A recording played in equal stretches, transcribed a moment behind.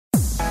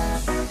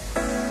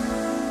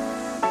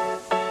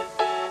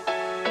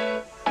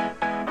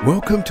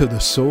Welcome to The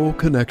Soul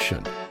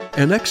Connection,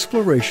 an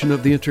exploration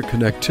of the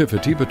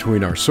interconnectivity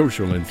between our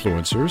social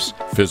influencers,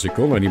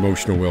 physical and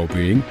emotional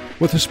well-being,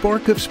 with a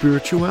spark of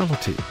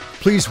spirituality.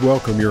 Please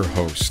welcome your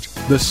host,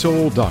 the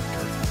Soul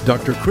Doctor,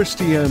 Dr.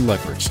 Christiane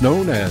Lefferts,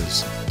 known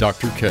as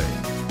Dr. K.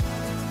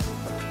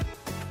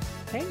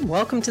 Hey,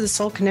 welcome to The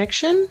Soul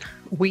Connection.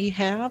 We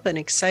have an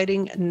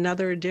exciting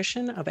another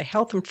edition of a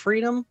health and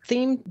freedom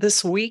theme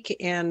this week.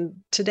 And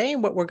today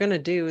what we're going to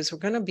do is we're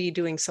going to be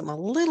doing something a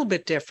little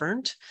bit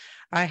different.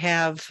 I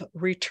have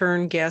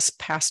return guest,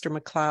 Pastor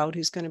McCloud,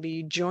 who's going to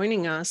be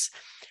joining us.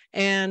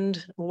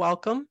 And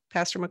welcome,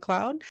 Pastor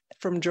McCloud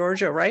from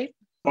Georgia, right?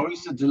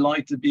 Always a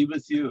delight to be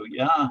with you.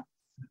 Yeah.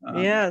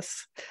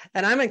 Yes.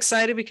 And I'm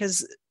excited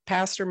because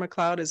Pastor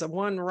McCloud is a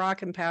one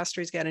rockin'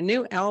 pastor. He's got a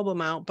new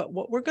album out. But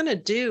what we're going to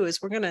do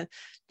is we're going to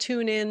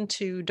tune in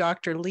to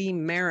Dr. Lee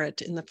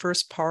Merritt in the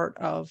first part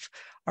of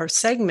our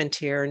segment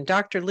here. And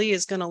Dr. Lee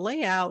is going to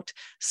lay out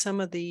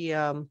some of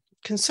the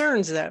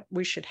concerns that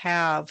we should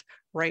have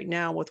right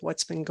now with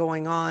what's been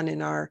going on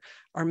in our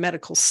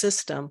medical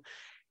system.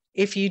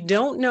 If you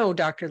don't know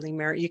Dr. Lee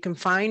Merritt, you can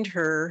find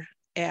her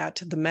at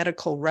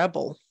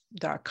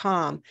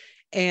themedicalrebel.com.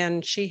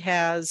 And she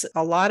has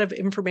a lot of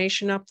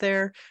information up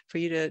there for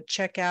you to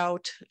check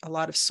out, a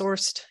lot of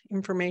sourced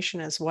information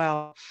as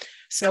well.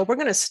 So we're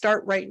going to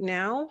start right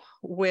now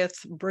with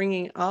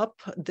bringing up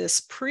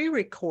this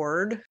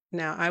pre-record.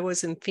 Now, I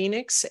was in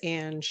Phoenix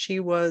and she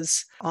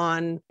was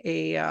on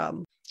a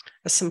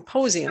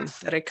symposium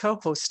that I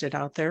co-hosted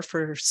out there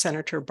for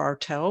Senator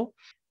Bartow,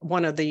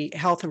 one of the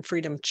health and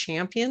freedom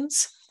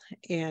champions.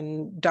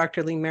 And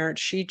Dr. Lee Merritt,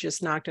 she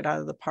just knocked it out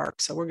of the park.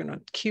 So we're going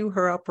to cue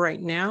her up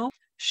right now.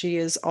 She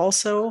is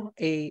also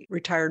a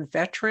retired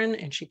veteran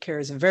and she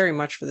cares very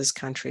much for this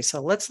country.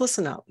 So let's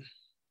listen up.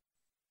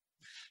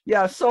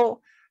 Yeah,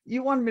 so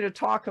you wanted me to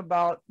talk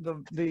about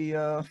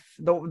the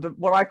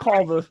what I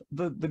call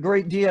the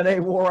great DNA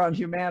war on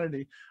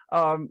humanity.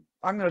 I'm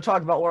going to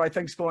talk about what I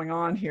think is going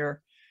on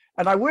here.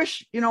 And I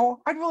wish,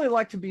 I'd really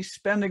like to be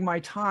spending my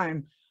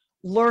time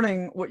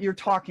learning what you're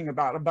talking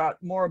about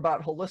more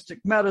about holistic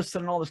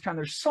medicine and all this kind.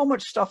 There's so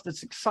much stuff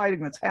that's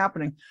exciting that's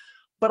happening.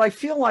 But I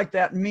feel like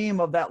that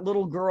meme of that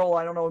little girl,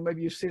 I don't know,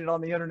 maybe you've seen it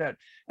on the internet,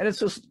 and it's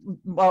this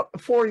about a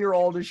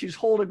 4-year-old and she's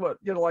holding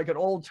like an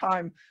old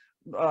time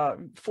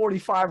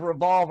 45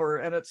 revolver,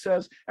 and it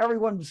says,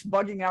 everyone's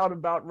bugging out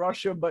about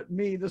Russia, but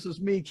me, this is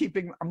me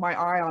keeping my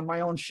eye on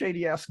my own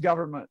shady ass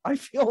government. I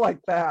feel like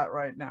that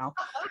right now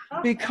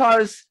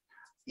because,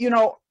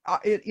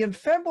 in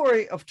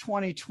February of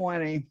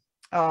 2020,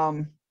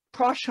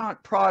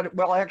 Prashant Pradhan,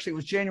 well, actually it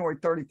was January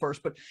 31st,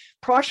 but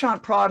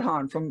Prashant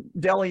Pradhan from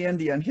Delhi,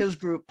 India, and his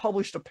group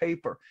published a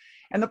paper.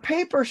 And the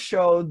paper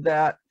showed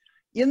that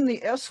in the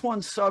S1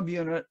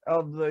 subunit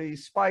of the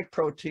spike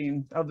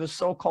protein of the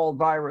so-called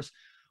virus,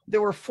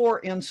 there were 4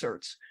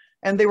 inserts,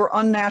 and they were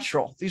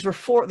unnatural. These were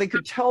 4, they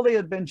could tell they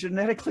had been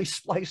genetically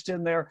spliced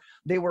in there.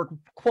 They were,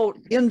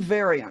 quote,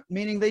 invariant,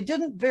 meaning they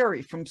didn't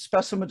vary from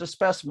specimen to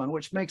specimen,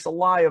 which makes a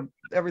lie of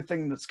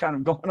everything that's kind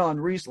of going on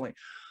recently.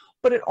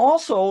 But it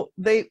also,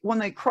 when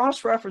they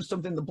cross-referenced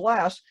them in the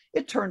blast,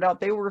 it turned out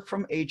they were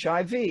from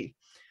HIV.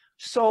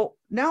 So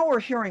now we're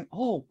hearing,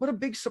 oh, what a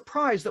big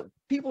surprise that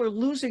people are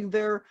losing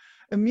their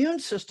immune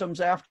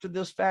systems after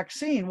this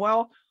vaccine.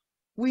 Well,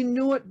 we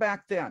knew it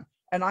back then.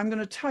 And I'm going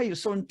to tell you,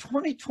 so in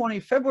 2020,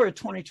 February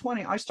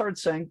 2020, I started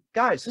saying,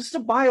 guys, this is a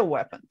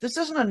bioweapon. This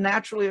isn't a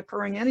naturally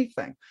occurring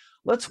anything.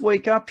 Let's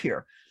wake up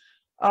here.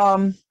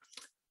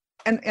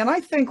 And I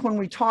think when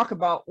we talk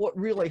about what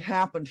really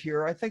happened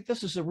here, I think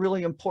this is a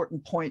really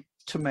important point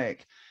to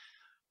make.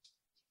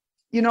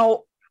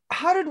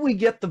 How did we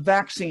get the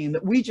vaccine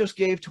that we just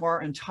gave to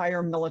our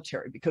entire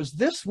military? Because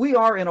we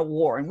are in a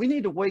war, and we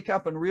need to wake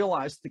up and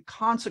realize the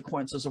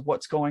consequences of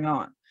what's going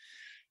on.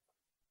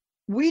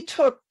 We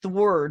took the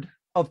word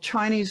of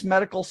Chinese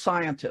medical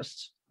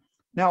scientists.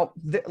 Now,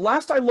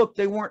 last I looked,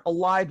 they weren't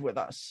allied with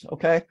us,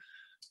 okay?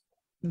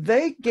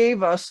 They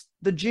gave us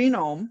the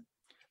genome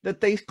that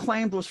they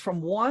claimed was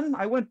from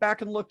I went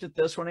back and looked at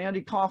this when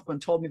Andy Kaufman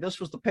told me this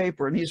was the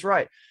paper, and he's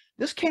right.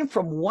 This came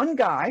from one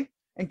guy,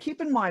 and keep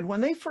in mind, when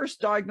they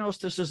first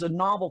diagnosed this as a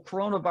novel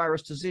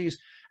coronavirus disease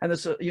and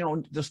this,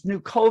 this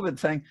new COVID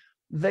thing,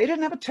 they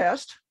didn't have a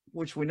test,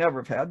 which we never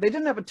have had. They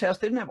didn't have a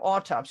test. They didn't have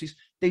autopsies.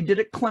 They did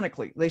it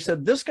clinically. They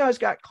said, this guy's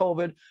got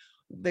COVID.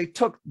 They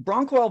took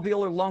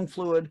bronchoalveolar lung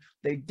fluid,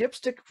 they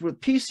dipstick with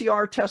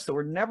PCR tests that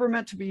were never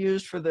meant to be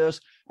used for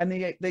this, and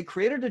they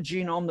created a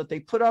genome that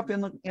they put up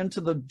into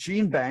the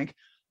gene bank.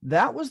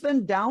 That was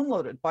then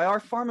downloaded by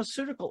our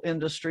pharmaceutical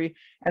industry,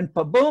 and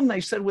boom,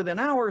 they said within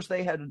hours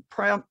they had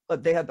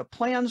the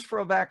plans for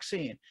a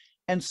vaccine.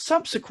 And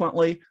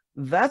subsequently,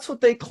 that's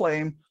what they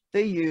claim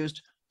they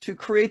used to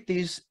create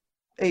these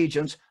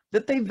agents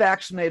that they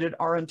vaccinated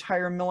our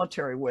entire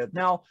military with.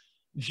 Now,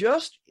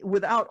 just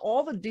without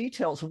all the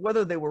details of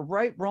whether they were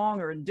right, wrong,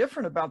 or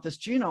indifferent about this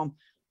genome,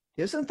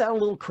 isn't that a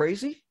little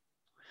crazy?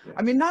 Yeah.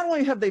 I mean, not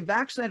only have they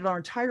vaccinated our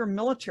entire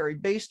military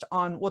based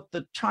on what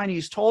the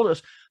Chinese told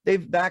us,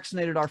 they've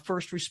vaccinated our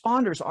first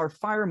responders, our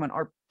firemen,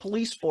 our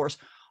police force,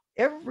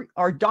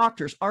 our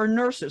doctors, our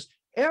nurses,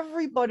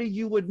 everybody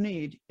you would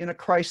need in a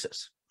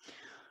crisis.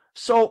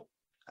 So,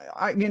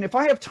 I mean, if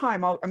I have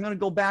time, I'm going to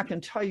go back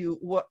and tell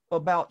you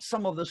about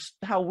some of this,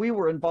 how we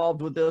were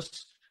involved with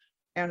this,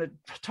 and it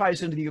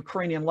ties into the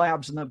Ukrainian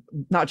labs and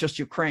not just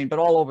Ukraine, but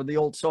all over the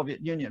old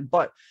Soviet Union.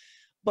 But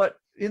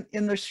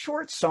in the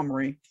short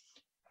summary,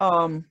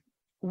 I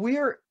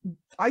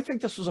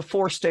think this was a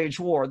 4-stage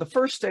war. The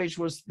first stage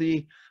was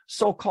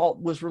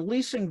was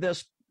releasing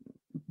this,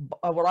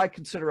 what I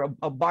consider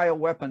a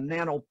bioweapon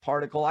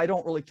nanoparticle. I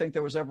don't really think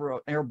there was ever an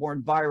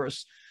airborne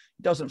virus.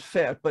 It doesn't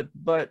fit, but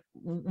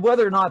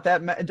whether or not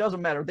it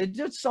doesn't matter. They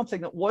did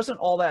something that wasn't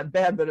all that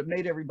bad, but it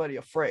made everybody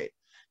afraid.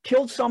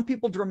 Killed some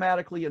people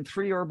dramatically in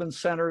 3 urban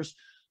centers,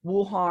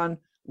 Wuhan,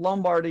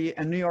 Lombardy,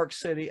 and New York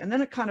City, and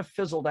then it kind of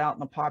fizzled out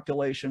in the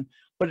population.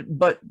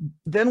 But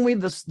then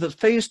the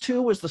phase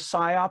 2 was the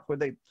PSYOP, where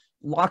they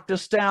locked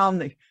us down,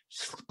 the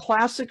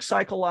classic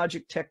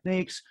psychological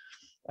techniques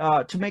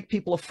to make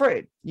people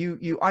afraid.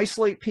 You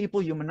isolate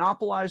people, you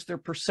monopolize their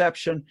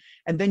perception,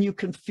 and then you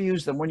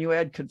confuse them. When you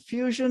add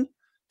confusion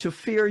to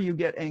fear, you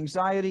get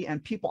anxiety,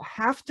 and people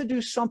have to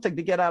do something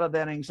to get out of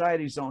that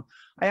anxiety zone.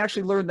 I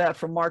actually learned that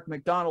from Mark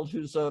McDonald,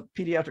 who's a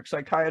pediatric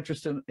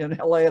psychiatrist in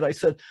LA, and I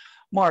said,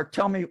 Mark,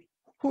 tell me,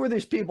 who are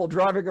these people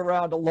driving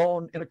around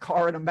alone in a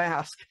car in a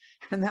mask?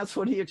 And that's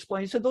what he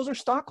explained. He said, those are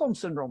Stockholm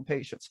Syndrome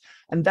patients.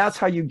 And that's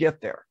how you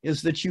get there,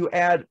 is that you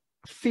add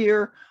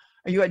fear,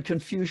 and you add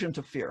confusion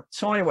to fear.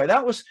 So anyway,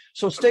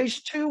 so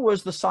stage 2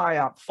 was the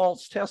PSYOP,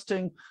 false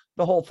testing,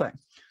 the whole thing.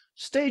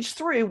 Stage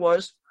 3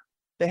 was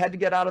they had to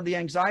get out of the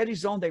anxiety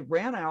zone. They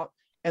ran out.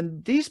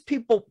 And these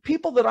people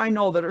that I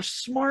know that are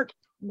smart,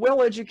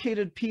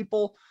 well-educated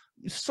people,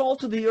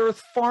 salt of the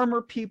earth,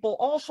 farmer people,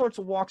 all sorts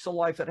of walks of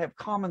life that have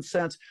common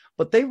sense,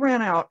 but they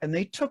ran out and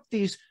they took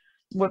these,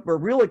 what were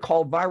really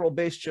called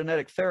viral-based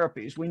genetic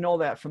therapies. We know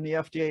that from the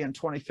FDA in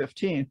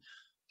 2015.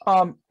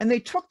 And they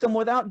took them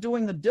without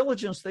doing the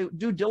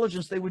due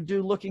diligence they would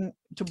do looking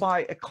to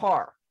buy a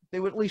car. They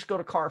would at least go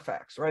to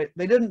Carfax, right?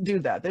 They didn't do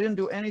that. They didn't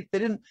do any,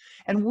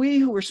 and we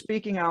who were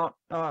speaking out,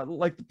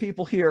 like the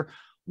people here,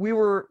 we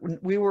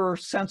were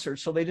censored,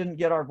 so they didn't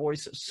get our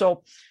voices.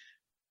 So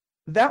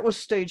that was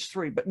stage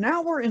 3, but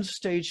now we're in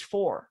stage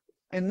 4.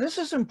 And this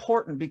is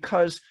important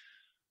because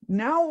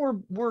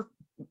now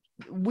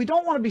we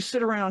don't want to be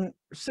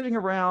sitting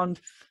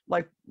around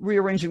like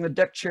rearranging the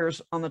deck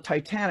chairs on the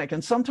Titanic.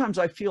 And sometimes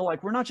I feel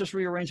like we're not just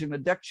rearranging the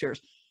deck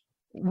chairs.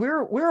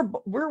 We're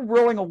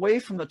rolling away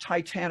from the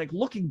Titanic,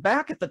 looking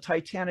back at the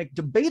Titanic,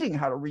 debating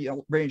how to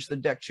rearrange the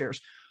deck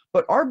chairs.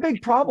 But our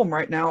big problem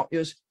right now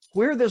is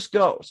where this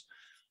goes.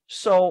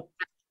 So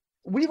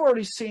we've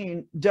already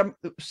seen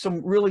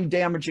some really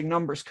damaging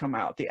numbers come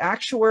out. The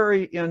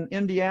actuary in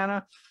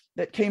Indiana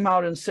that came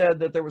out and said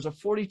that there was a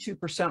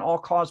 42%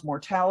 all-cause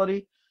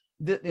mortality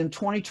in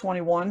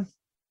 2021,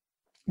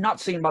 not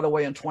seen, by the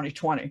way, in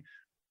 2020.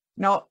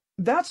 Now,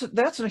 that's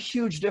a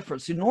huge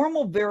difference. The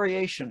normal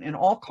variation in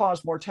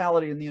all-cause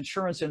mortality in the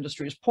insurance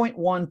industry is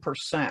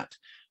 0.1%.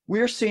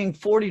 We're seeing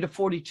 40 to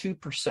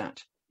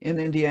 42% in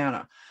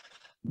Indiana.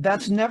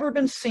 That's never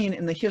been seen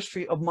in the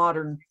history of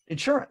modern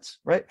insurance,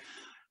 right?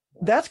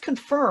 That's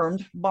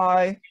confirmed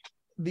by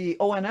the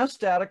ONS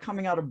data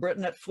coming out of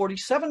Britain at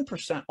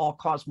 47%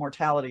 all-cause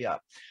mortality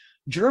up.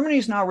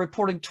 Germany's now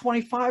reporting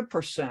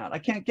 25%. I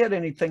can't get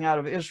anything out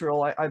of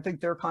Israel. I think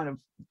they're kind of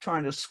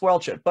trying to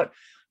squelch it, but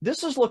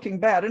this is looking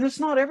bad, and it's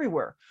not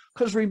everywhere.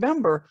 Because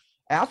remember,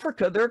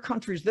 Africa, there are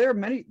countries there,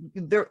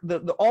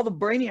 all the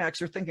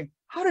brainiacs are thinking,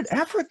 how did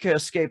Africa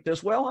escape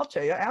this? Well, I'll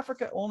tell you,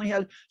 Africa only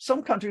had,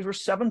 some countries were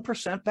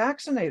 7%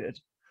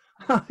 vaccinated,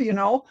 you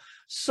know?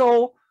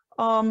 So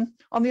on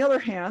the other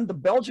hand, the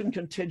Belgian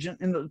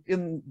contingent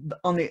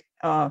on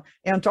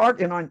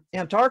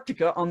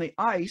Antarctica on the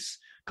ice,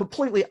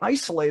 completely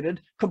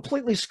isolated,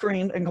 completely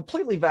screened, and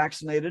completely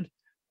vaccinated,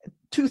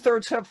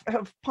 2/3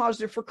 have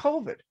positive for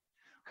COVID.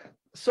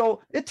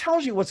 So it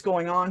tells you what's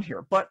going on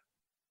here. But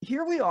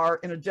here we are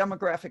in a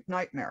demographic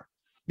nightmare,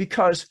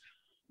 because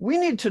we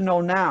need to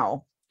know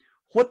now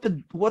what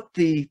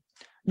the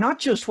not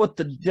just what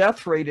the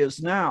death rate is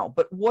now,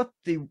 but what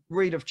the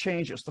rate of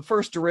change is, the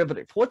first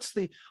derivative. What's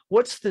the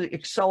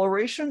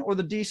acceleration or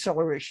the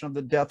deceleration of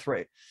the death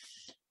rate?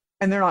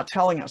 And they're not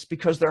telling us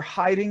because they're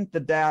hiding the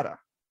data.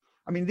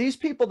 I mean, these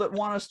people that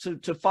want us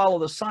to follow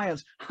the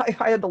science,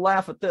 I had to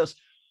laugh at this.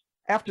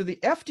 After the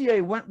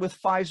FDA went with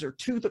Pfizer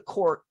to the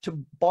court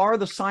to bar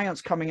the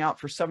science coming out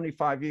for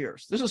 75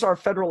 years. This is our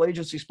federal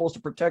agency supposed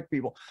to protect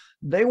people.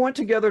 They went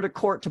together to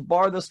court to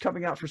bar this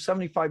coming out for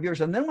 75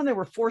 years. And then when they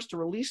were forced to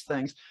release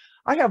things,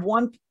 I have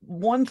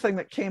one thing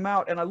that came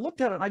out, and I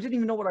looked at it and I didn't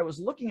even know what I was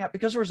looking at,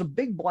 because there was a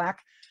big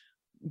black,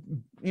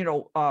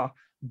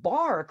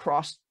 bar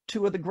across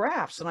 2 of the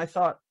graphs. And I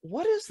thought,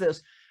 what is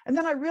this? And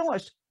then I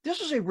realized this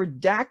is a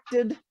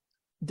redacted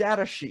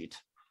data sheet.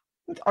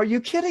 Are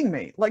you kidding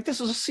me? Like, this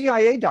is a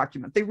CIA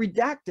document. They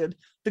redacted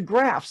the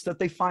graphs that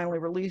they finally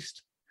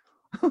released.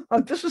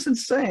 This is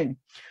insane.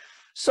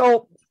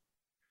 So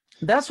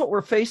that's what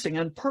we're facing.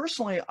 And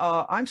personally,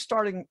 I'm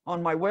starting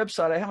on my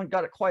website. I haven't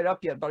got it quite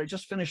up yet, but I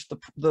just finished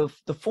the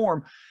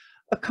form,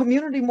 a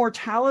community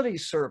mortality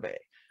survey,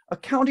 a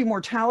county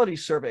mortality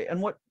survey.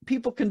 And what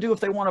people can do if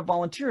they want to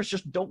volunteer is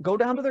just don't go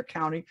down to their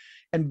county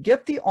and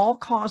get the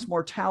all-cause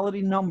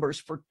mortality numbers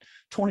for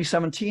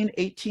 2017,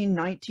 18,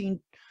 19,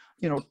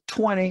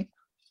 20,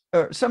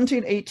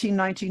 17, 18,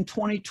 19,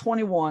 20,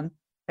 21,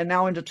 and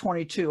now into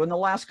 22. And the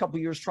last couple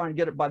of years trying to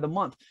get it by the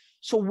month.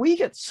 So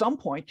we at some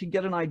point can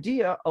get an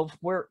idea of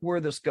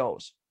where this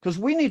goes, because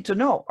we need to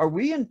know, are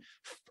we in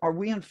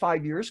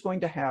 5 years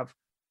going to have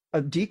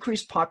a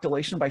decreased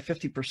population by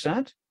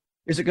 50%?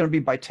 Is it going to be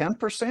by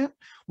 10%?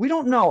 We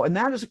don't know. And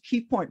that is a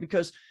key point,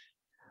 because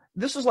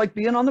this is like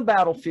being on the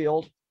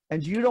battlefield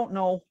and you don't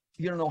know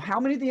how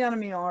many the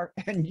enemy are,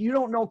 and you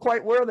don't know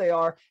quite where they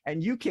are,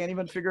 and you can't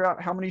even figure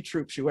out how many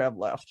troops you have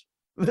left.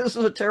 This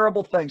is a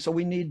terrible thing. So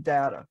we need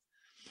data.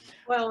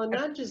 Well, and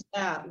not just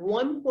that,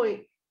 when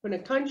a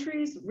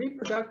country's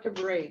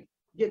reproductive rate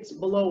gets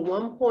below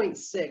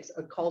 1.6,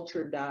 a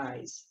culture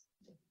dies.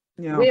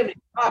 Yeah. We haven't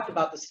even talked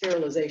about the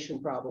sterilization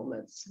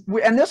problem.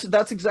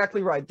 That's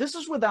exactly right. This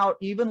is without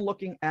even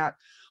looking at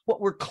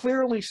what we're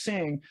clearly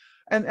seeing.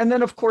 And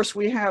then, of course,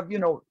 we have,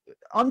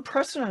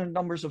 unprecedented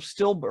numbers of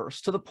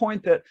stillbirths, to the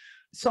point that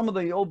some of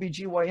the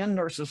OBGYN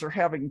nurses are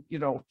having,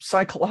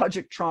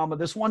 psychological trauma.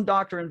 This one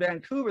doctor in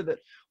Vancouver that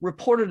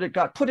reported it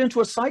got put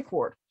into a psych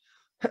ward,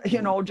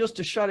 just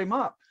to shut him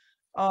up.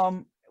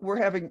 We're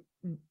having,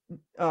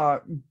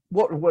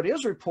 what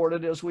is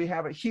reported is we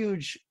have a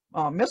huge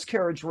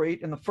miscarriage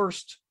rate in the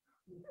first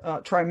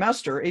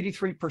trimester,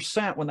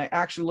 83% when they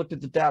actually looked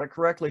at the data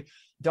correctly,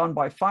 done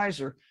by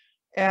Pfizer.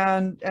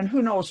 And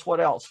who knows what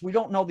else. We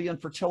don't know the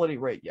infertility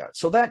rate yet.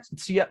 So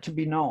that's yet to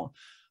be known.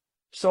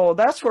 So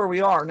that's where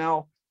we are.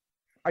 Now,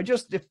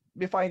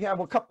 if I have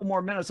a couple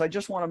more minutes, I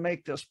just want to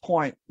make this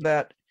point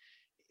that,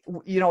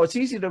 it's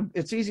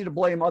easy to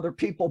blame other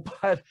people,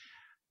 but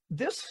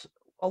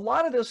a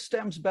lot of this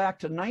stems back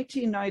to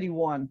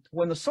 1991,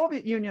 when the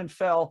Soviet Union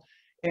fell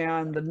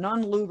and the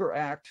Nunn-Lugar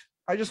Act.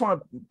 I just want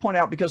to point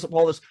out, because of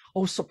all this,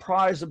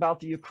 surprise about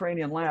the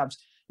Ukrainian labs.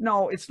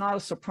 No, it's not a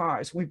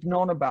surprise. We've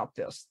known about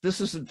this.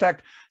 This is, in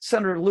fact,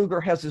 Senator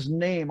Lugar has his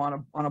name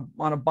on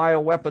a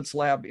bioweapons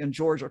lab in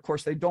Georgia. Of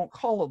course, they don't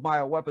call it a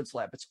bioweapons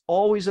lab. It's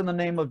always in the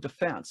name of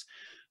defense.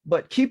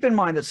 But keep in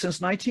mind that since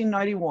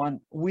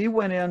 1991, we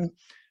went in,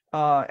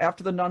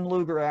 after the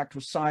Nunn-Lugar Act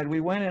was signed, we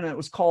went in, and it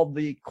was called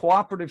the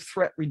Cooperative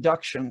Threat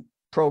Reduction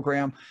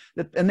Program,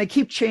 and they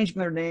keep changing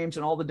their names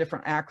and all the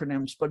different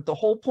acronyms. But the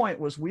whole point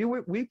was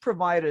we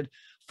provided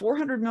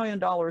 $400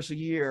 million a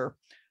year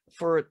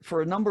for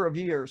a number of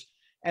years,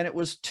 and it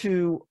was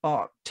to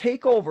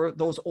take over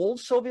those old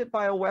Soviet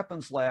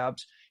bioweapons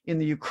labs in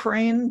the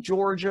Ukraine,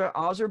 Georgia,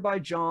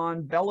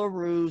 Azerbaijan,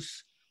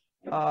 Belarus,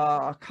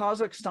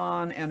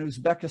 Kazakhstan, and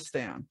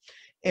Uzbekistan.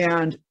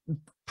 And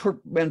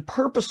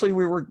purposely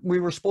we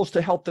were supposed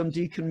to help them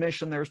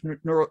decommission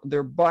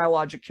their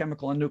biologic,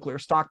 chemical, and nuclear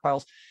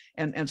stockpiles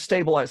and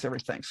stabilize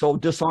everything. So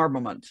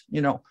disarmament,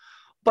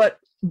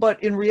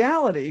 but in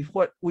reality,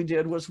 what we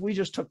did was we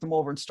just took them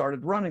over and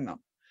started running them.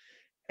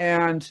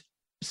 And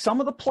some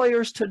of the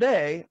players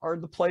today were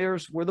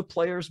the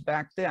players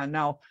back then.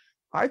 Now,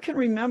 I can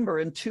remember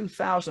in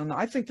 2000,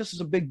 I think this is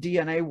a big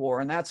DNA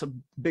war, and that's a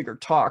bigger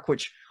talk,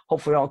 which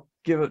hopefully I'll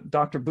give at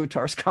Dr.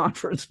 Butar's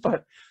conference.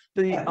 But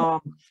late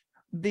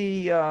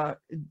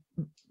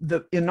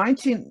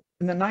 1990s,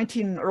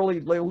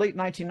 early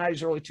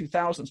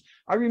 2000s,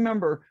 I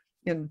remember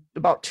in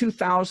about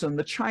 2000,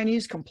 the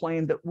Chinese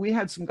complained that we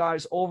had some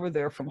guys over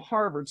there from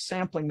Harvard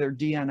sampling their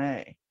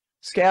DNA,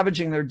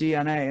 scavenging their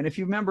DNA. And if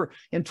you remember,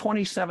 in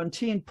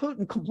 2017,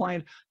 Putin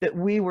complained that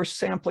we were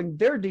sampling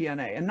their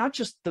DNA, and not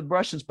just the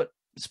Russians, but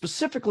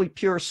specifically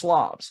pure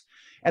Slavs.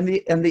 And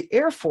the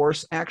Air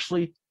Force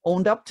actually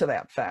owned up to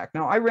that fact.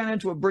 Now, I ran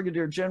into a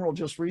brigadier general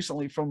just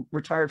recently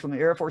retired from the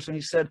Air Force, and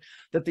he said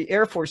that the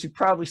Air Force, he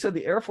proudly said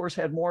the Air Force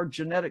had more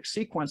genetic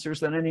sequencers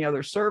than any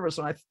other service.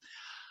 And I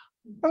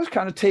was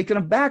kind of taken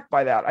aback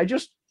by that. I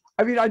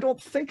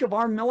don't think of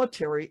our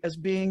military as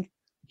being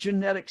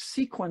genetic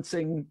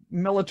sequencing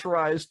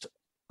militarized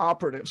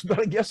operatives, but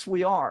I guess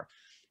we are.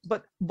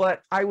 But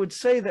I would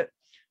say that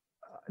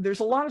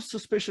there's a lot of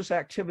suspicious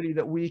activity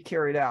that we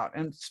carried out.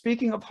 And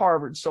speaking of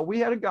Harvard, so we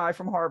had a guy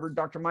from Harvard,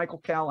 Dr. Michael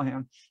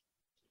Callahan,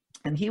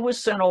 and he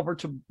was sent over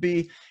to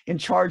be in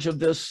charge of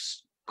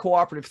this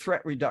cooperative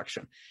threat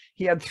reduction.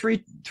 He had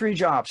three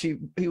jobs. He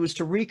was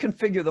to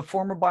reconfigure the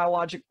former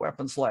biologic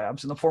weapons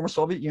labs in the former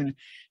Soviet Union.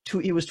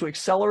 He was to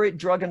accelerate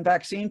drug and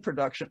vaccine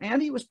production,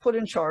 and he was put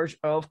in charge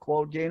of,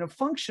 quote, gain of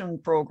function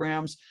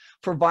programs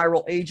for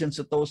viral agents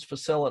at those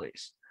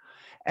facilities.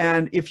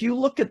 And if you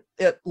look at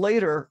it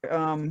later,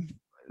 and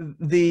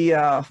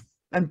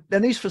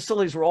these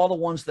facilities were all the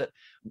ones that,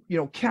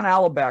 Ken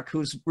Alibek,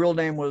 whose real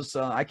name was,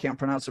 I can't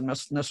pronounce it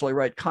necessarily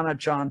right,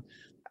 Kanatjan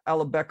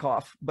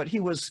Alibekov, but he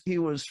was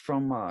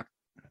from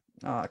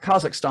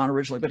Kazakhstan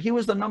originally, but he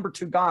was the number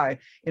 2 guy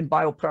in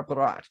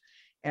biopreparat.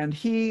 And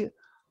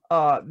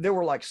there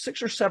were like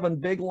 6 or 7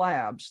 big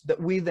labs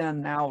that we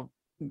then now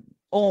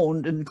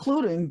owned,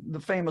 including the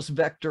famous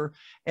Vector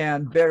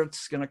and Merritt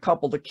and a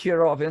couple, the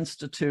Kirov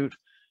Institute.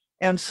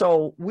 And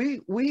so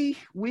we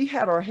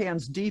had our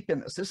hands deep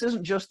in this. This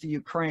isn't just the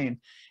Ukraine.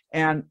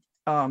 And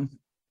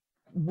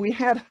we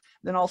had,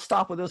 then I'll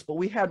stop with this, but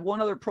we had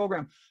one other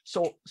program.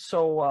 So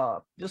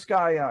this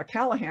guy,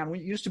 Callahan, we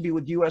used to be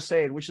with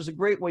USAID, which is a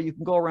great way you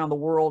can go around the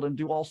world and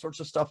do all sorts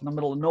of stuff in the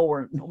middle of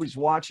nowhere. Nobody's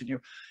watching you.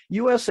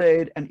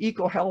 USAID and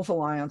EcoHealth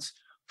Alliance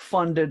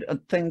funded a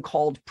thing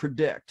called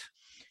PREDICT.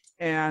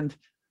 And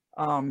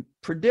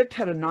PREDICT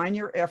had a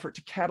 9-year effort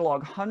to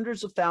catalog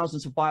hundreds of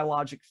thousands of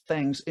biologic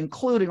things,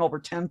 including over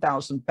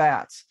 10,000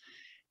 bats.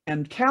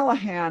 And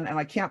Callahan, and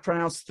I can't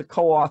pronounce the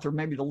co-author,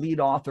 maybe the lead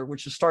author,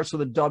 which starts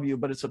with a W,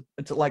 but it's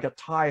like a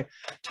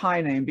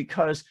Thai name,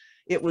 because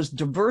it was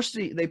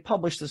diversity. They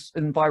published this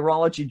in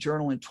Virology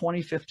Journal in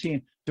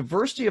 2015,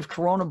 diversity of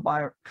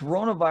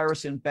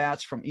coronavirus in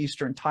bats from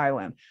Eastern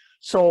Thailand.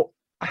 So,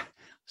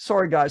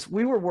 sorry guys,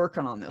 we were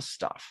working on this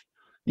stuff.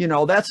 You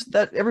know, that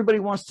everybody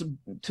wants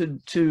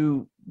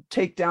to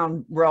take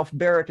down Ralph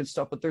Barrick and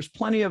stuff, but there's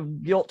plenty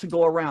of guilt to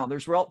go around.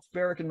 There's Ralph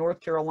Barrick in North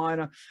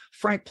Carolina,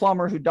 Frank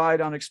Plummer, who died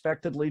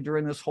unexpectedly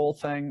during this whole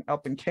thing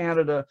up in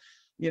Canada,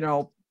 you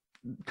know,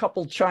 a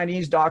couple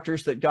Chinese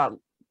doctors that got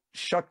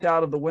shucked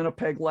out of the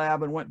Winnipeg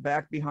lab and went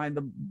back behind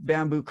the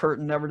bamboo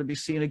curtain, never to be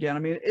seen again. I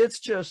mean, it's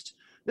just,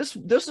 this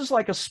is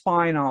like a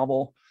spy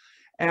novel.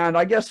 And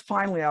I guess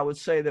finally, I would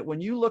say that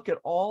when you look at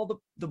all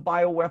the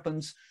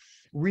bioweapons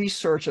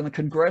research and the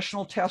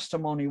congressional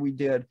testimony we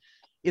did,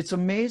 it's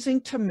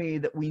amazing to me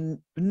that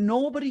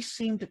nobody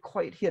seemed to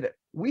quite hit it.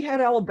 We had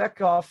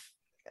Alibekov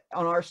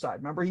on our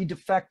side. Remember, he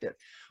defected.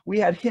 We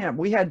had him.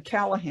 We had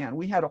Callahan.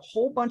 We had a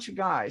whole bunch of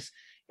guys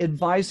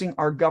advising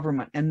our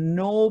government, and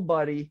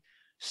nobody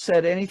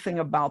said anything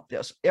about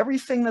this.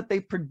 Everything that they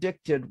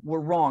predicted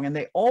were wrong, and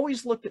they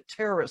always looked at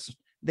terrorists.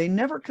 They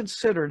never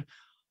considered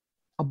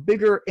a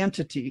bigger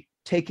entity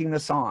taking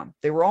this on.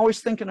 They were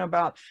always thinking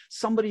about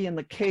somebody in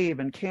the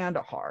cave in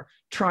Kandahar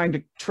trying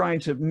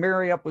to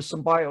marry up with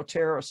some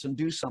bioterrorists and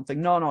do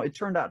something. No, it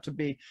turned out to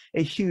be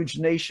a huge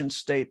nation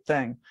state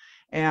thing.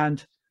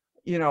 And,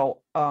 you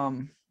know,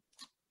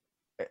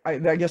 I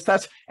guess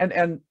that's,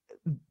 and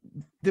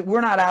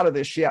we're not out of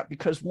this yet,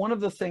 because one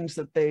of the things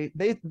that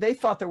they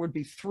thought there would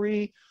be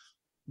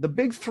the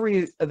big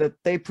three that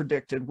they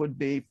predicted would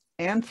be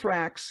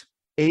anthrax,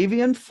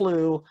 avian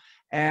flu,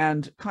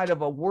 and kind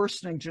of a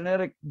worsening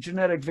genetic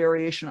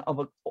variation of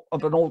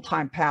an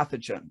old-time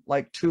pathogen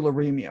like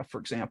tularemia, for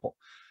example.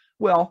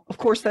 Well, of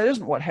course, that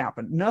isn't what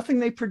happened. Nothing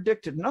they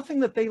predicted, nothing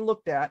that they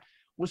looked at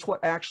was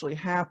what actually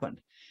happened.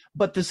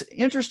 But this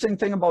interesting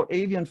thing about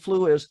avian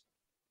flu is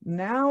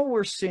now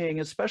we're seeing,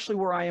 especially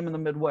where I am in the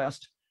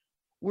Midwest,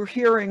 we're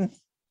hearing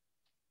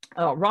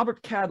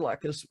Robert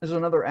Cadleck is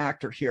another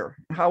actor here.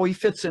 How he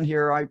fits in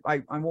here, I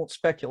won't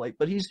speculate,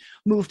 but he's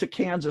moved to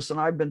Kansas, and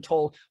I've been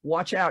told,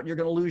 watch out, you're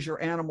going to lose your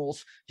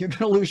animals, you're going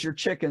to lose your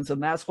chickens.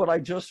 And that's what I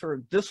just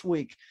heard this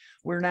week.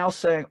 We're now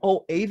saying,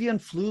 oh, avian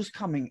flu's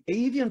coming,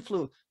 avian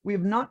flu. We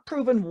have not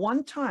proven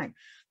one time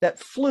that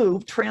flu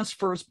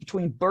transfers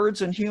between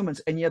birds and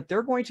humans, and yet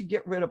they're going to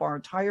get rid of our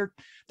entire,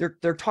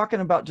 they're talking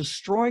about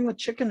destroying the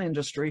chicken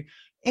industry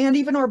and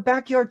even our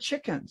backyard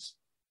chickens.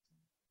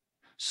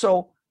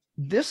 So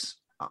this,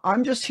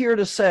 I'm just here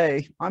to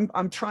say, I'm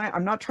not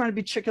trying to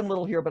be Chicken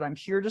Little here, but I'm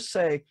here to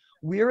say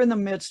we're in the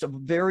midst of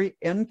very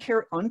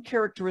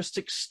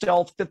uncharacteristic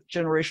stealth 5th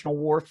generational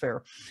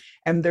warfare.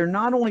 And they're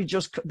not only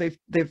just,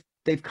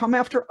 they've come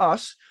after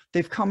us,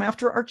 they've come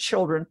after our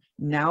children.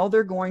 Now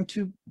they're going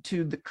to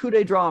the coup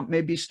d'etat,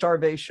 maybe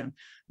starvation,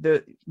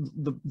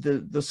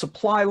 the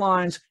supply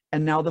lines,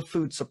 and now the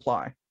food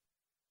supply.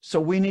 So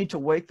we need to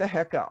wake the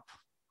heck up.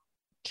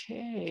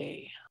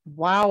 Okay.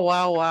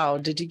 Wow.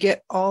 Did you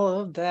get all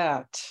of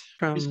that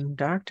from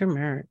Dr.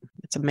 Merritt?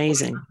 It's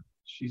amazing.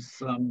 She's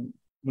one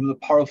of the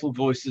powerful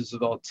voices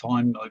of our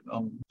time.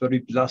 I'm very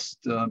blessed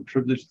and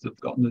privileged to have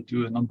gotten to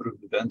do a number of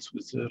events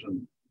with her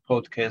and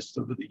podcasts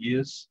over the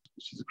years.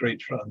 She's a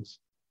great friend.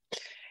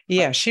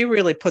 Yeah, she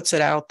really puts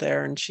it out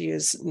there, and she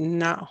is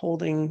not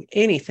holding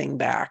anything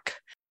back.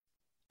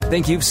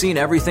 Think you've seen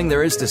everything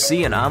there is to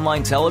see in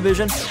online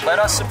television? Let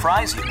us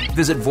surprise you.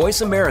 Visit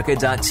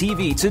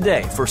voiceamerica.tv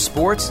today for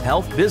sports,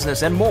 health,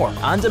 business, and more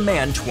on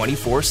demand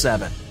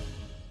 24/7.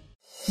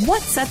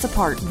 What sets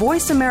apart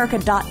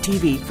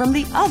voiceamerica.tv from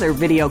the other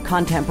video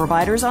content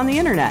providers on the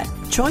internet?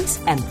 Choice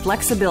and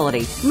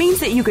flexibility means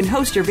that you can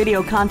host your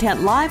video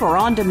content live or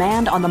on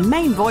demand on the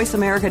main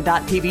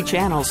voiceamerica.tv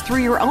channels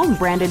through your own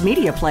branded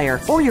media player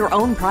or your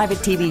own private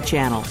TV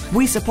channel.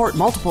 We support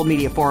multiple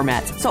media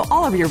formats, so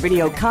all of your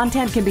video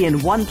content can be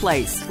in one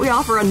place. We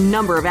offer a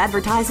number of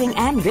advertising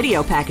and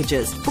video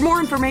packages. For more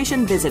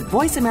information, visit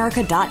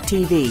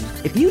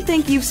voiceamerica.tv. If you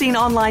think you've seen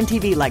online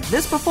TV like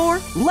this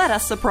before, let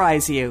us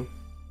surprise you.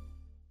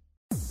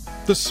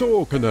 The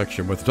Soul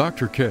Connection with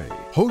Dr. K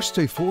hosts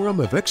a forum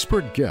of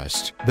expert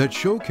guests that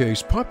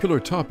showcase popular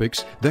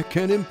topics that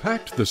can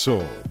impact the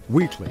soul.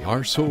 Weekly,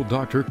 our Soul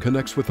Doctor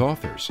connects with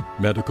authors,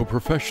 medical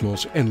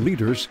professionals, and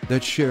leaders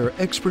that share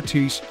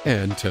expertise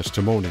and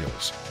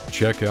testimonials.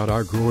 Check out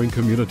our growing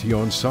community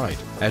on site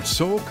at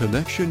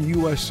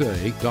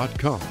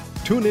soulconnectionusa.com.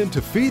 Tune in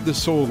to Feed the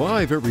Soul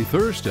Live every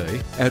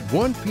Thursday at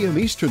 1 p.m.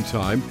 Eastern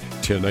Time,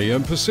 10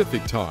 a.m.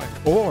 Pacific Time,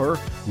 or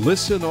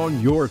listen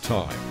on your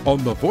time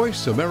on the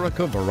Voice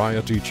America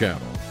Variety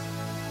Channel.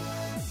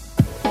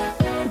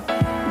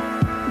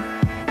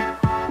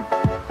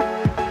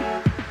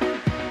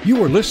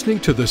 You are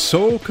listening to The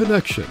Soul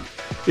Connection.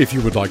 If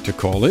you would like to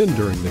call in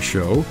during the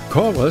show,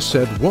 call us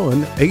at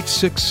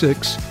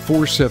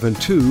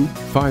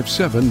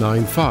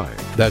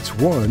 1-866-472-5795. That's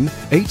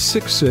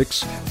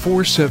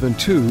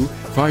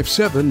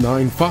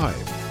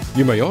 1-866-472-5795.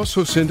 You may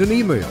also send an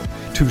email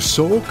to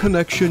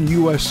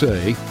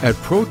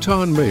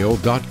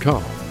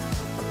soulconnectionusa@protonmail.com.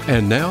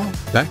 And now,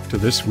 back to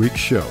this week's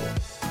show.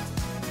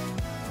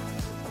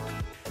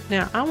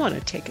 Now, I want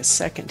to take a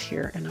second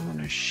here and I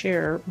want to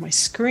share my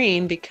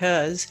screen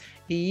because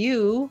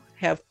you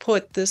have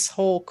put this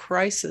whole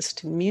crisis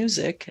to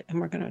music, and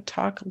we're going to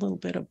talk a little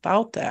bit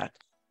about that.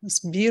 This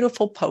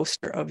beautiful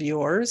poster of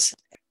yours,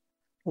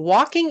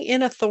 Walking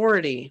in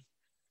Authority.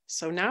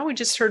 So now we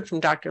just heard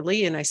from Dr.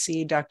 Lee, and I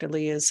see Dr.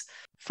 Lee is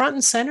front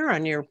and center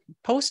on your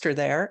poster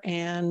there.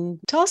 And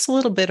tell us a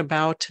little bit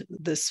about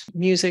this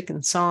music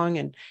and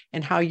song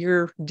and how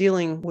you're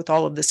dealing with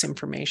all of this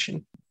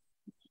information.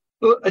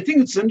 Well, I think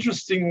it's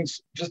interesting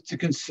just to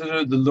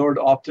consider the Lord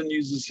often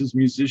uses his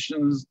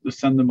musicians to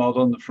send them out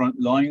on the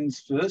front lines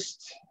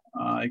first.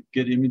 I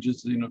get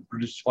images,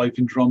 British fife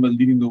and drummer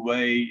leading the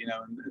way, in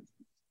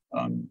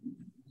the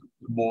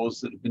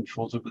wars that have been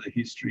fought over the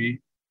history.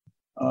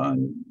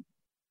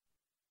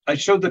 I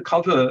showed the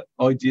cover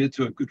idea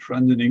to a good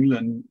friend in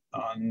England,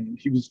 and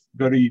he was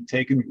very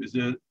taken with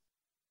it.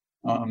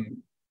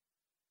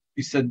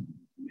 He said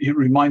it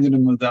reminded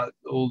him of that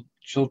old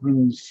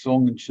children's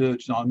song in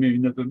church. Now, I mean, you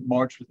never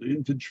march with the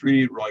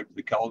infantry, ride with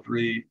the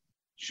cavalry,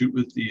 shoot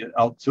with the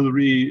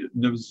artillery,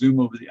 never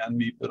zoom over the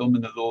enemy, but I'm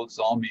in the Lord's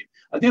army.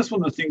 I think that's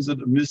one of the things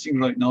that are missing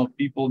right now,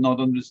 people not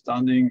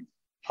understanding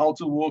how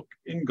to walk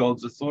in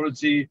God's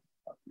authority.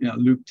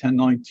 Luke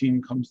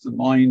 10:19 comes to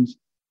mind.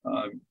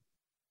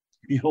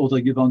 Behold, I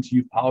give unto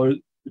you power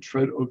to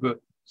tread over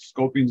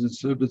scorpions and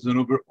serpents and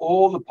over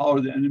all the power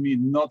of the enemy,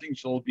 and nothing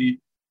shall be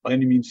by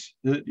any means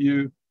hurt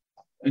you.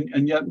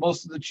 And yet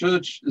most of the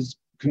church is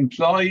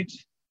complied.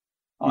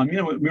 We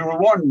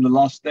were warned in the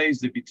last days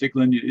they'd be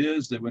tickling your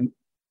ears. They went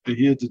to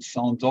hear the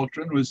sound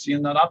doctrine. We're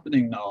seeing that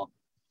happening now.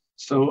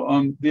 So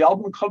the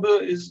album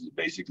cover is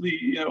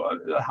basically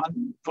a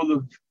handful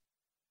of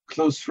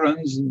close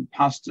friends and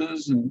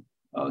pastors and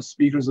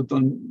speakers I've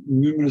done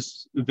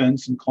numerous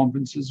events and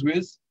conferences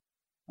with.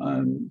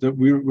 That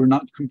we're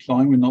not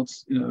complying. We're not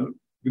going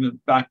to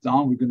back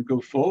down. We're going to go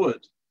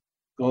forward.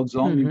 God's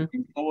army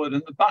moving forward.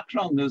 In the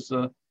background, there's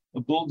a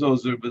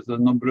bulldozer with a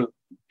number of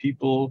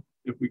people,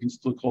 if we can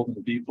still call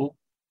them people.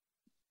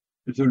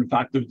 If they're in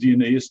fact their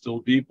DNA is still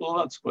people,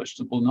 that's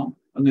questionable now.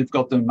 And they've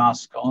got their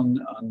mask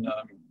on, and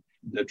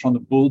they're trying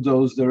to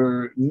bulldoze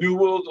their new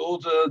world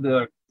order,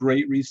 their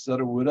great reset,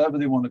 or whatever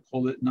they want to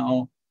call it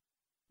now.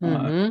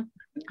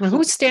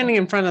 Who's standing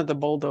in front of the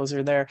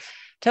bulldozer there?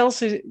 Tell us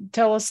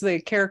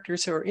the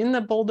characters who are in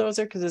the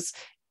bulldozer, because it's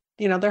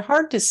they're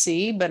hard to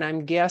see, but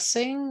I'm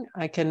guessing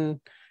I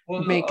can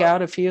make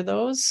out a few of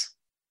those.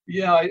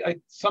 Yeah, I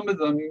some of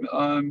them,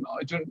 I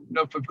don't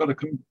know if I've got a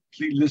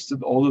complete list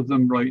of all of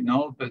them right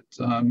now, but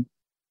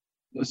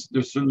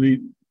there's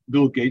certainly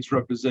Bill Gates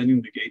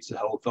representing the Gates of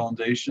Health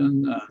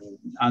Foundation, and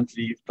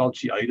Anthony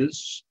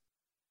Fauciitis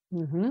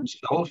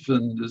himself,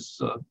 and there's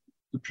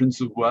the Prince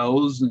of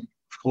Wales, and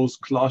of course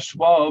Klaus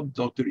Schwab,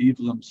 Dr.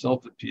 Evil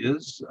himself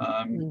appears,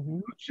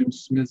 Jim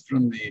Smith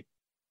from the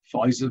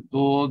Pfizer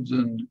board,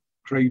 and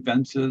Craig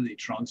Venter, the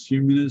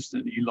transhumanist,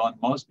 and Elon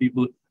Musk.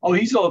 People,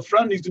 he's our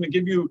friend, he's going to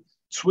give you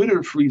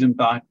Twitter freedom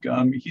back.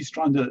 He's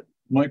trying to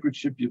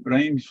microchip your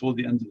brain before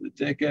the end of the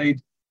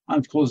decade. And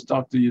of course,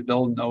 Dr.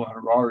 Yuval Noah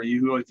Harari,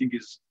 who I think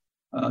is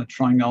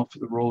trying out for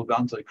the role of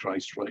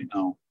Antichrist right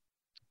now.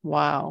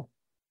 Wow.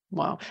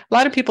 A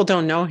lot of people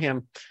don't know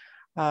him.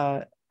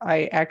 I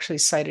actually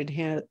cited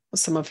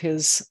some of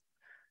his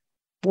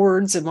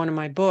words in one of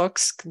my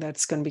books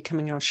that's going to be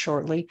coming out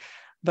shortly.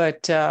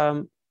 But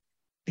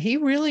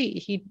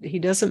he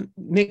doesn't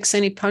mix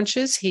any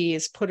punches. He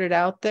has put it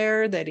out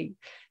there that he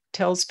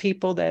tells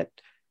people that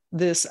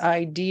this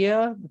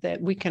idea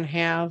that we can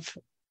have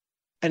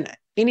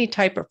any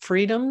type of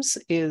freedoms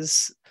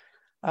is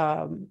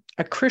a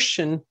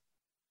Christian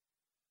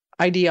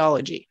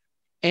ideology.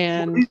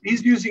 And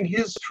he's using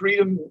his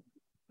freedom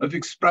of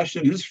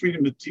expression, his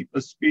freedom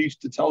of speech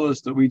to tell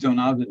us that we don't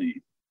have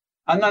any.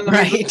 And then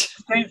this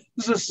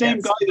is the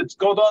same guy that's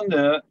got on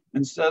there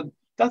and said,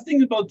 that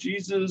thing about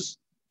Jesus,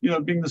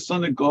 being the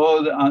Son of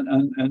God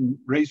and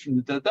raised from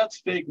the dead, that's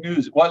fake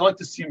news. Well, I'd like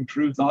to see him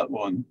prove that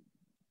one,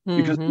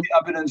 because the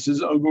evidence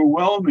is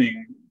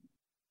overwhelming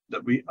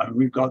that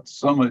we've got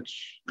so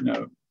much,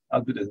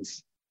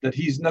 evidence that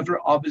he's never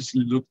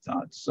obviously looked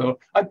at. So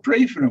I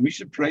pray for him. We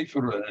should pray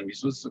for our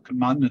enemies. What's the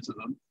commandment of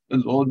the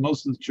Lord?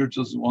 Most of the church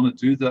doesn't want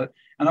to do that.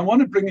 And I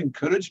want to bring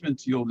encouragement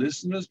to your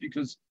listeners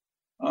because,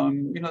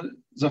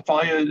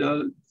 Zephaniah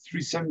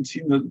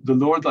 3:17, the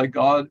Lord thy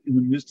God in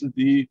the midst of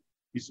thee,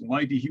 he's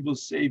mighty, he will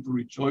save,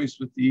 rejoice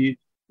with thee,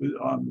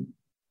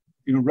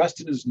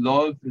 rest in his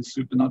love, his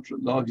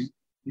supernatural love.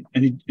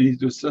 He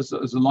just says,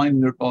 there's a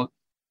line there about,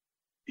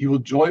 he will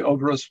joy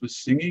over us with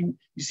singing.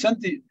 He sent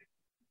the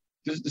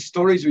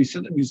stories where he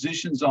sent the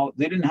musicians out.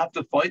 They didn't have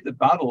to fight the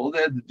battle. All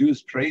they had to do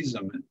is praise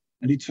him.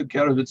 And he took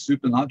care of it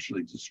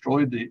supernaturally,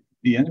 destroyed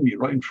the enemy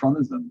right in front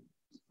of them.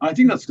 I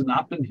think that's going to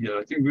happen here.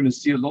 I think we're going to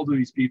see a lot of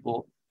these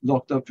people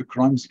locked up for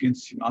crimes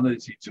against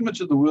humanity. Too much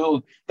of the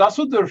world. That's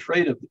what they're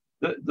afraid of.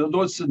 The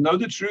Lord said, know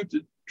the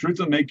truth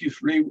will make you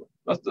free.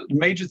 That's the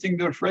major thing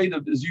they're afraid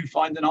of, is you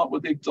finding out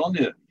what they've done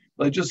here.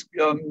 I just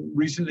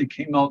recently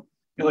came out,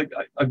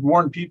 I've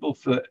warned people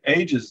for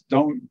ages,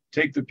 don't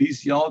take the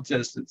PCR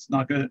test. It's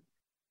not going to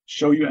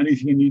show you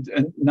anything you need.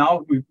 And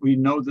now we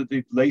know that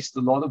they've laced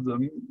a lot of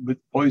them with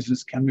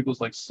poisonous chemicals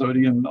like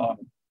sodium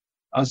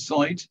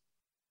azide.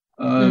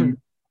 I've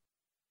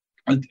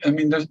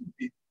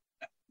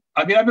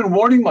been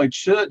warning my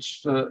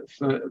church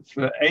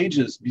for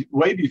ages,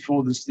 way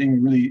before this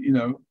thing really,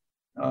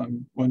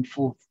 went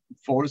full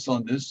force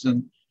on this.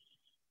 And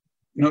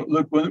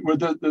look, where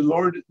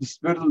the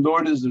Spirit of the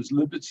Lord is, there's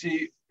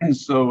liberty. And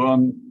so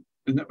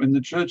in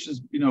the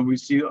churches, we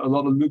see a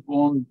lot of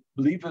lukewarm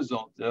believers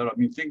out there. I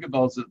mean, think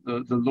about it.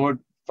 The Lord,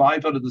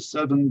 5 out of the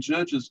 7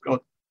 churches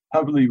got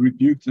heavily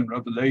rebuked in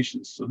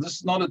Revelation. So this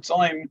is not a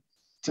time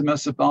to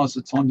mess about. It's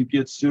a time to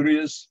get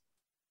serious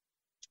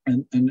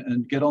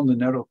and get on the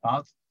narrow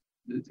path.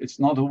 It's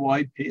not a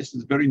wide pace.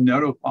 It's a very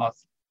narrow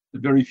path.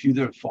 Very few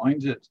there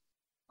find it.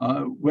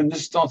 When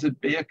this started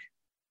back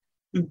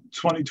in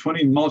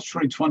 2020, in March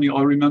 2020,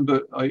 I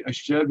remember I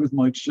shared with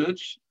my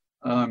church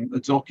a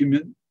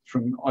document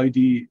from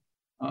ID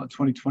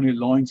 2020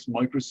 Alliance,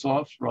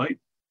 Microsoft, right?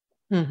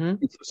 Mm-hmm.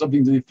 It's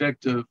something to the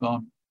effect of,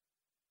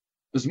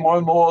 as more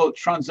and more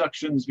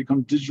transactions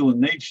become digital in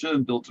nature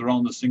and built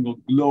around a single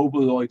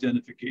global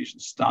identification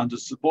standard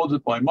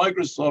supported by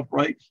Microsoft,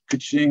 right?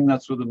 Ka-ching,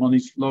 that's where the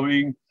money's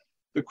flowing.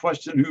 The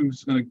question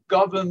who's going to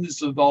govern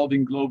this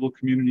evolving global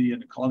community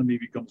and economy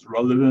becomes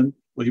relevant.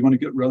 Well, you want to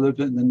get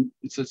relevant, then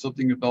it says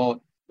something about,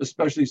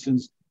 especially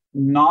since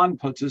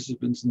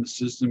non-participants in the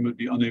system would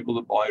be unable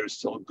to buy or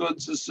sell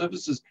goods or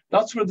services.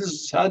 That's where this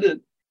is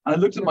headed. And I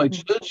looked at my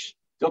church,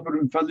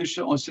 Government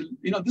Fellowship, I said,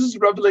 this is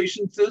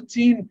Revelation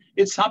 13.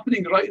 It's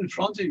happening right in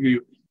front of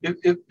you.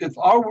 If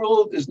our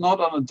world is not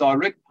on a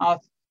direct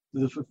path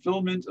to the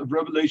fulfillment of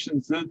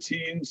Revelation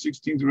 13,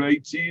 16 through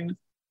 18,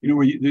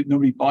 where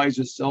nobody buys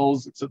or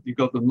sells except you've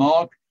got the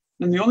mark,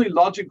 then the only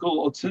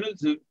logical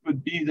alternative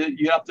would be that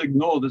you have to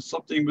ignore that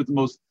something with the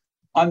most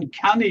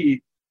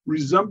uncanny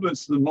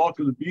resemblance to the mark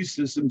of the beast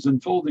systems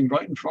unfolding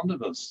right in front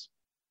of us.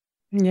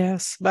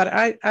 Yes, but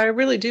I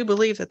really do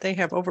believe that they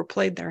have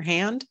overplayed their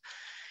hand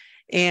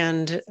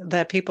and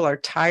that people are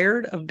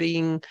tired of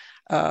being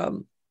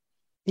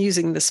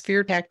using the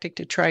spear tactic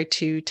to try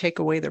to take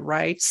away the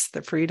rights,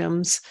 the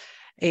freedoms,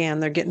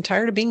 and they're getting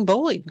tired of being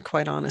bullied,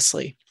 quite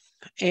honestly.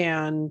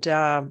 And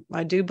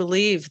I do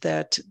believe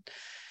that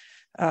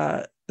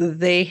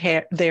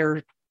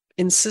their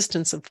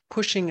insistence of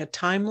pushing a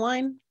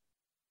timeline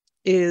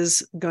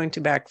is going to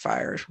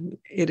backfire.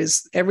 It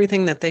is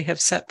everything that they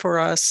have set for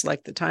us,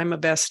 like the time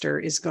of Esther,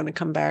 is going to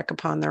come back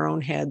upon their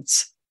own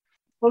heads.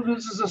 Well,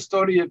 this is a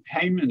story of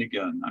Haman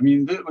again. I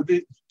mean,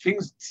 the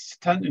things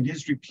tend in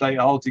history play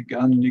out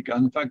again and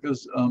again. In fact,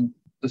 there's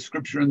a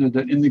scripture in there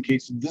that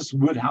indicates that this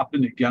would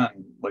happen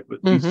again, like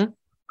with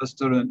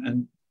Esther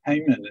and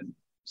Haman. And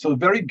so the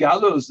very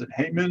gallows that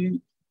Haman,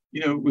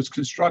 was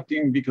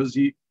constructing because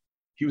he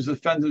was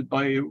offended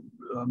by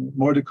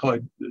Mordecai,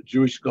 the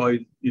Jewish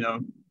guy,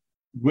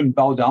 wouldn't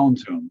bow down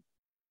to him.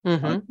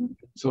 Mm-hmm.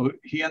 So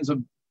he ends up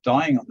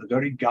dying on the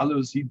very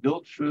gallows he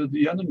built for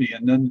the enemy.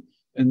 And then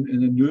in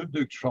the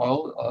Nuremberg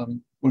trial,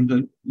 one of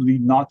the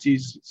lead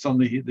Nazis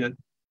suddenly had that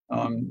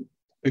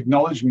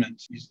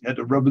acknowledgement. He had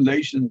a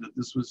revelation that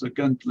this was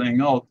again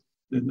playing out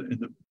in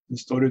the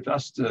story of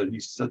Esther. And he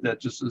said that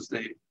just as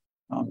they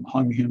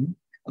hung him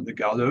on the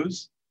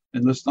gallows.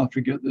 And let's not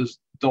forget there's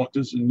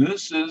doctors and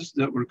nurses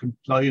that were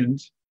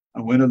compliant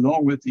and went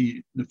along with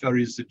the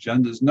nefarious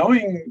agendas,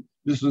 knowing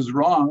this was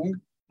wrong,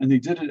 and they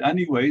did it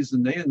anyways,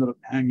 and they ended up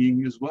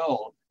hanging as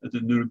well at the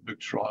Nuremberg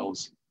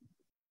trials.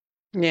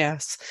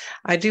 Yes,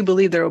 I do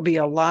believe there will be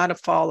a lot of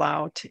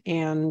fallout.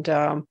 And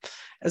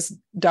as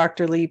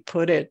Dr. Lee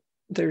put it,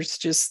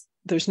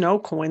 there's no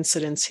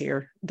coincidence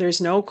here.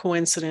 There's no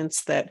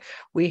coincidence that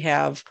we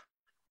have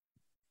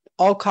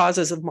all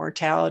causes of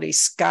mortality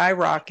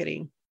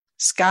skyrocketing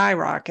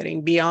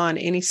beyond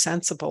any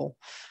sensible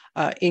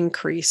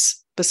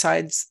increase,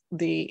 besides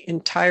the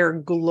entire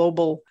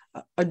global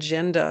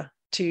agenda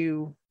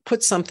to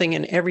put something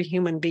in every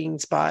human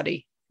being's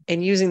body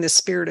and using the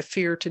spirit of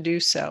fear to do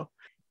so.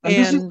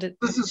 And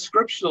this is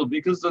scriptural,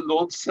 because the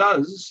Lord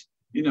says,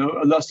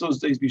 unless those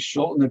days be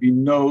shortened, there'd be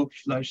no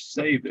flesh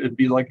saved. It'd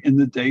be like in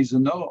the days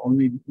of Noah.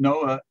 Only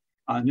Noah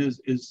and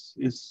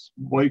his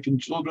wife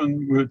and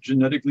children were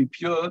genetically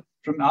pure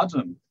from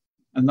Adam.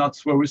 And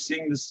that's where we're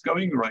seeing this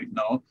going right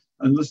now.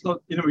 And let's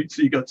not,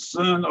 so you got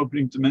CERN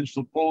opening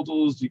dimensional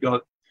portals, you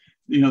got,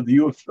 the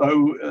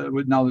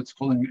UFO, now it's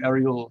calling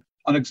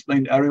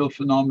unexplained aerial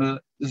phenomena.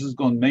 This has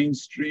gone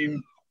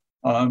mainstream.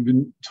 I've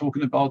been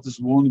talking about this,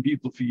 warning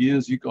people for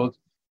years. You got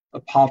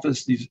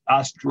Apophis, this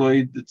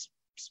asteroid that's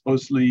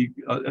supposedly,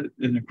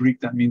 in a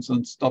Greek, that means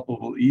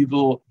unstoppable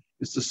evil.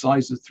 It's the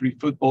size of 3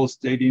 football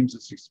stadiums.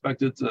 It's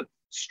expected to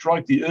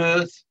strike the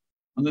Earth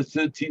on the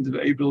 13th of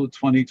April,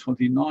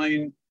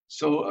 2029.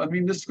 So,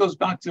 this goes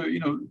back to,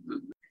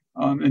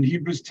 in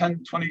Hebrews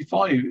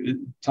 10:25, it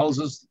tells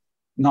us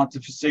not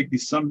to forsake the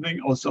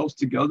assembling ourselves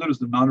together as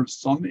the manner of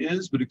some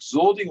is, but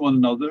exhorting one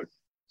another,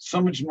 so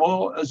much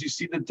more as you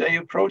see the day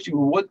approaching.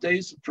 Well, what day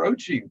is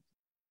approaching?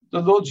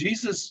 The Lord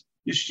Jesus,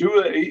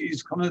 Yeshua,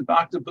 he's coming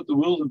back to put the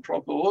world in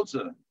proper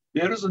order.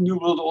 There is a new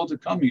world order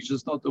coming. It's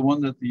just not the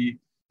one that the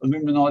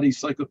Illuminati,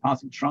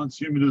 psychopathic,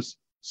 transhumanist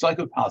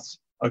psychopaths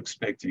are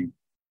expecting.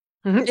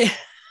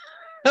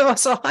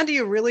 So how do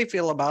you really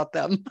feel about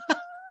them?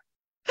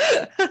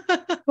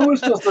 No,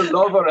 it's just to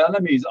love our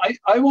enemies.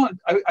 I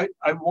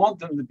want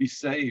them to be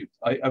saved.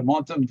 I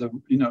want them to,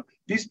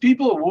 these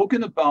people are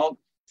walking about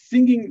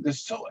thinking they're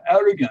so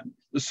arrogant.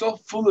 They're so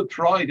full of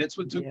pride. That's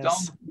what took down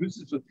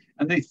Lucifer.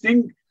 And they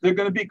think they're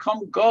going to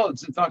become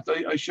gods. In fact,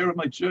 I share with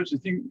my church, I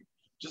think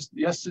just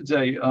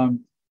yesterday,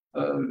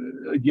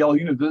 Yale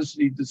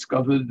University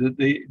discovered that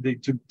they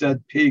took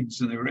dead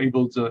pigs and they were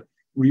able to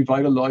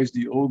revitalize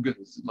the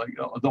organs, like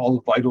all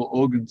the vital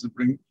organs,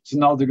 and so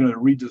now they're going to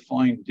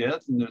redefine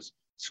death. And there's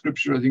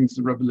scripture, I think it's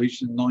in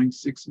Revelation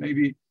 9:6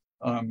 maybe.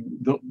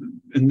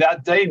 In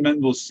that day,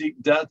 men will seek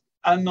death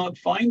and not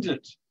find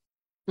it.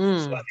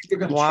 So I think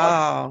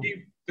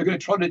they're going to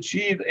try to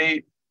achieve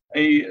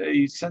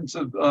a sense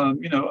of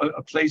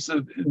a place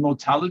of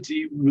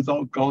immortality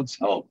without God's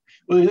help.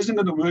 Well, it isn't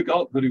going to work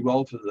out very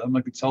well for them.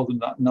 I could tell them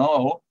that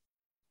now.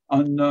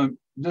 And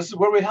this is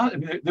where we have.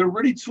 They're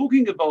already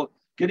talking about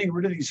getting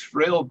rid of these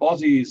frail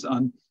bodies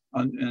and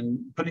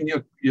putting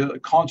your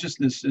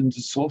consciousness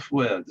into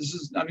software. This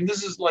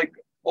is like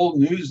old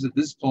news at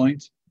this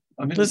point.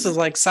 This is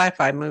like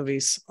sci-fi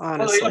movies,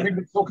 honestly. Well, I've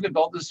been talking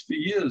about this for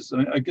years.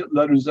 I get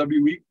letters every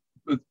week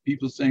with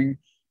people saying,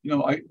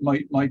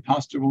 my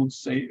pastor won't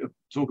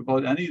talk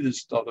about any of this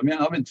stuff.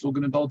 I've been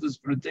talking about this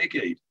for a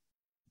decade.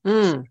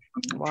 Wow.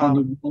 Trying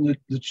to warn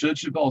the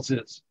church about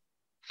it.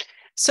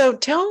 So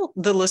tell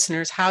the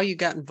listeners how you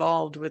got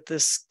involved with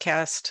this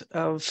cast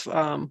of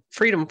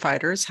freedom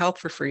fighters, Health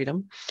for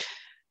Freedom.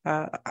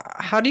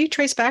 How do you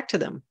trace back to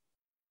them?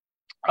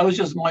 I was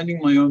just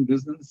minding my own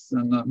business,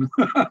 and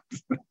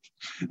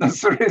no,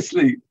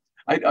 seriously,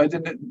 I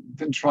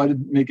didn't try to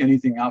make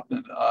anything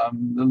happen.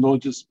 The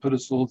Lord just put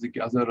us all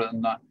together,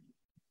 and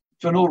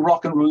for an old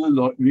rock and roller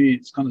like me,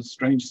 it's kind of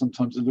strange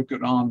sometimes to look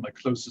around. My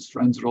closest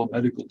friends are all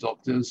medical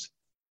doctors.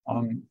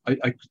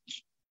 I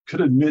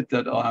could admit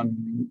that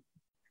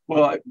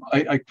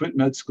I quit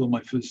med school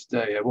my first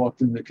day. I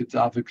walked in the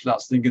cadaver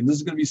class thinking, this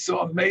is going to be so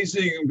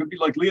amazing. I'm going to be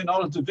like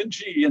Leonardo da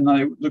Vinci. And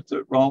I looked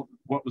at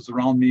what was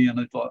around me and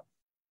I thought,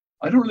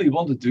 I don't really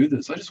want to do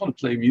this. I just want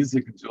to play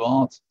music and do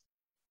art.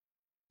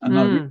 And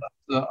I realized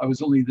I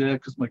was only there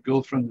because my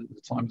girlfriend at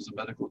the time was a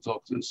medical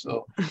doctor.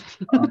 So,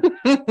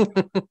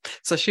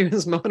 so she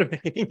was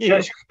motivating you.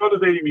 Yeah, she was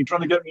motivating me,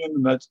 trying to get me in the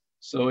med.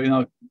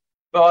 So,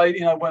 but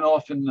I went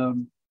off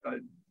and I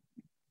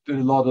did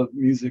a lot of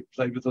music,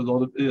 played with a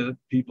lot of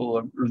people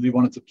I really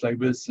wanted to play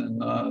with.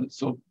 And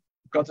so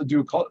got to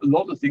do a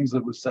lot of things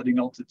that we're setting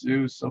out to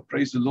do. So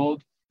praise the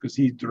Lord, because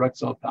he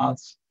directs our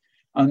paths.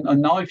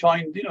 And now I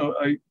find,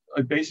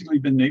 I've basically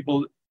been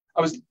able,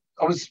 I was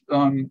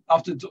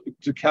after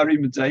to Carrie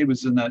Madej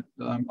was in that,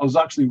 I was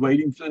actually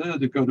waiting for her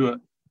to go to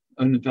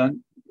an event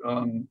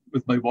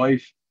with my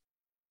wife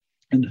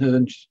and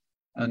her,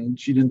 and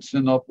she didn't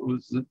turn up. It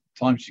was the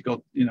time she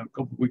got, a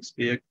couple of weeks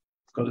back,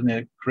 got in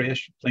a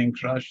plane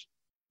crash,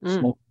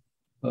 small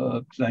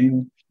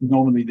plane.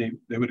 Normally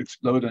they would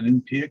explode on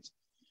impact.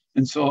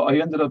 And so I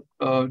ended up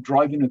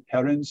driving her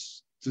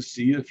parents to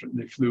see her.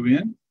 They flew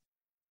in.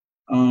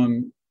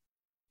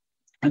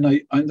 And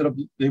I ended up,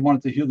 they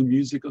wanted to hear the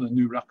music on the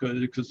new record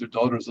because their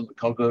daughter's on the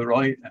cover,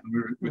 right?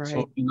 And we're right.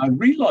 talking. I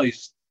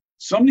realized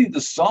so many of the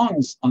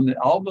songs on the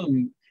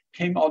album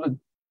came out of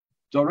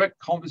direct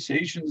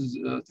conversations,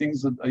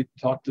 things that I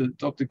talked to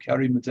Dr.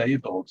 Carrie Madej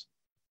about.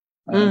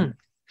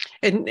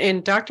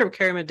 And Dr.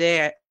 Carrie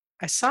Madej,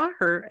 I saw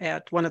her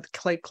at one of the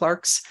Clay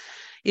Clark's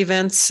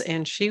events,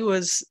 and she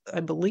was, I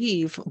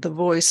believe, the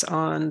voice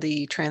on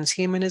the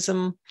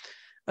transhumanism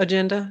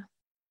agenda.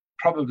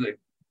 Probably.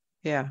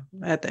 Yeah,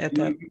 at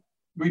that.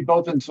 We've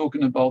both been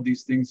talking about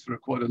these things for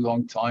quite a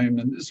long time,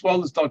 and as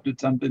well as Dr.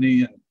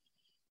 Tempany and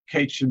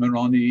Kate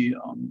Shimarani,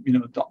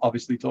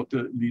 obviously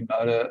Dr. Lee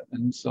Merritt.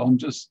 And so I'm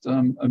just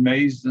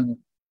amazed and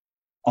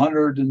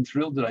honored and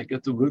thrilled that I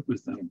get to work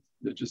with them.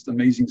 They're just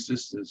amazing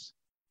sisters.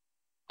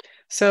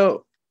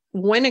 So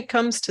when it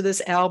comes to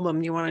this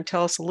album, you want to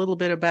tell us a little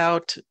bit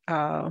about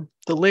the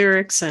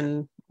lyrics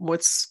and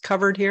what's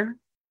covered here?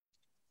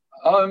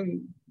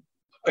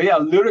 Yeah,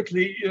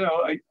 lyrically,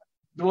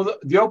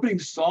 the opening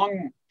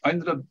song I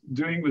ended up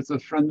doing with a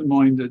friend of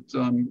mine that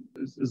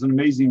is an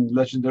amazing,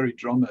 legendary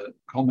drummer,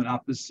 Coleman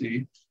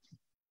Appice.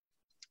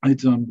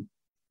 I'd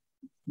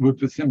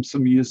worked with him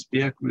some years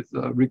back with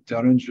Rick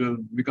Derringer.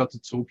 We got to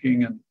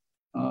talking, and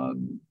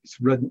he's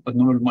read a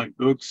number of my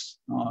books.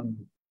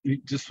 He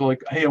just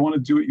like, hey, I want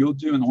to do what you're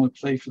doing. I want to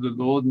play for the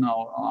Lord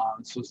now.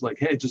 So it's like,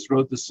 hey, I just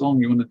wrote the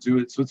song. You want to do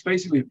it? So it's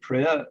basically a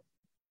prayer.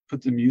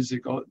 Put the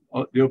music on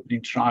the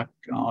opening track.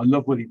 I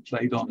love what he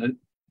played on it.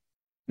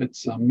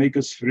 It's make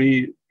us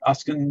free,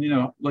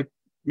 asking, like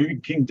maybe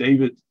King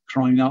David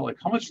crying out, like,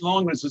 how much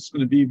longer is this going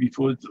to be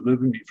before it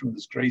delivers me from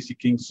this crazy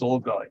King Saul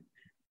guy?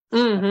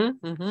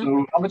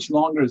 So how much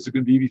longer is it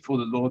going to be before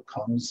the Lord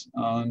comes?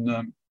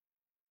 And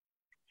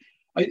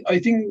I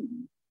think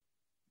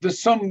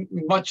there's so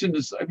much in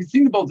this. I mean,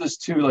 think about this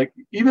too. Like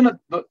even at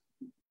the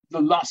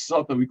Last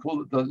Supper, we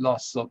call it the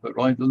Last Supper,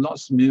 right? The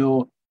last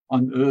meal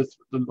on earth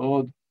with the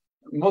Lord.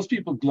 Most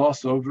people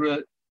gloss over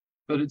it,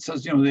 but it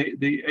says,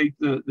 they ate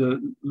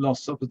the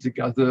Last Supper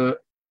together,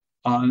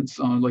 and it's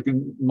like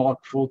in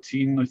Mark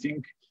 14, I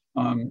think.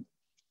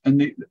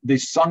 And they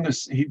sung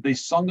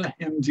a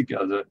hymn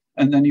together,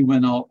 and then he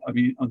went out,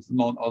 onto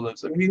Mount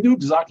Olives. He knew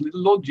exactly, the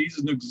Lord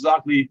Jesus knew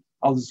exactly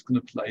how this is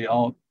going to play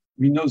out.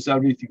 He knows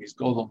everything. He's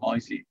God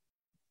Almighty.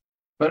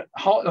 But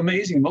how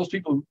amazing, most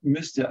people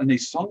missed it, and they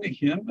sung a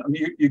hymn.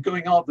 You're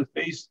going out to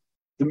face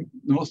the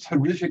most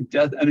horrific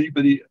death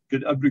anybody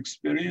could ever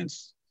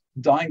experience,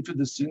 dying for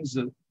the sins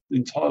of the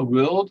entire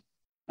world,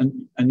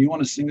 and you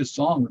want to sing a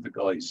song with the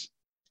guys.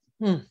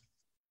 And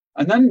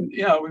then,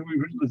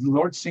 the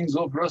Lord sings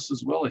over us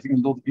as well. I think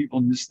a lot of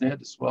people miss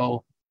that as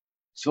well.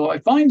 So I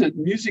find that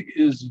music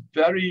is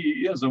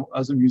very,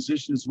 as a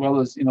musician, as well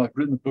as, I've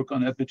written a book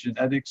on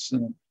epigenetics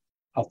and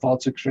how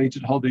thoughts are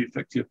created, how they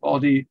affect your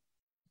body.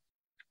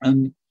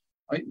 And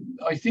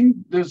I think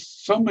there's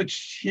so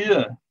much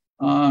here.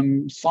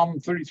 Psalm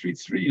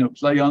 33:3,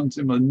 play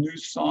unto him a new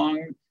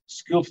song,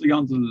 skillfully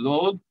unto the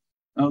Lord.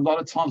 And a lot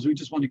of times we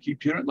just want to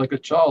keep hearing it like a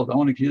child. I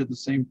want to hear the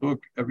same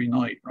book every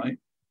night, right?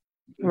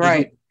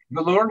 Right.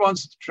 The Lord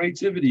wants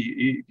creativity.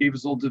 He gave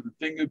us all different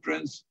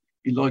fingerprints.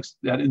 He likes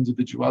that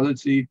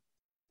individuality.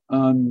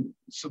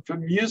 So for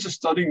me, as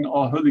studying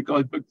our Holy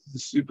Guidebook to the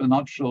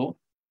Supernatural,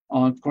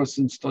 of course,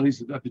 in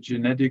studies of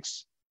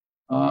epigenetics,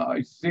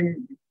 I think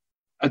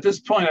at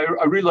this point,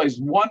 I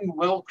realized one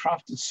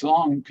well-crafted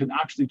song can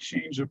actually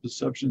change our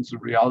perceptions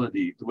of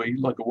reality. The way,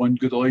 like, one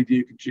good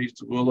idea can change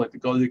the world. Like the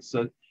guy that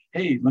said,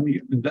 hey, let me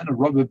invent a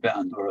rubber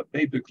band or a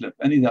paperclip,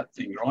 any of that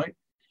thing, right?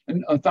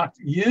 And in fact,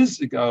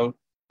 years ago,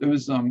 there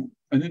was an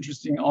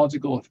interesting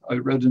article I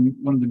read in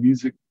one of the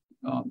music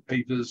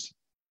papers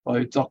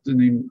by a doctor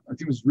named, I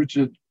think it was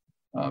Richard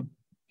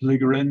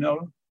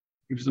Pellegrino.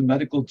 He was a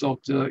medical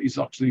doctor.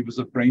 He was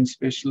a brain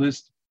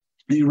specialist.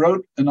 He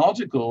wrote an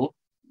article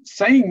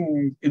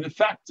saying, in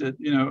effect, that,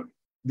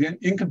 the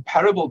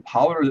incomparable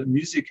power that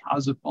music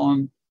has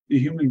upon the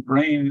human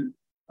brain.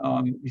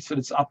 He said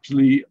it's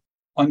absolutely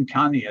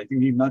uncanny. I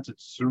think he meant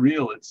it's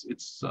surreal.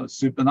 It's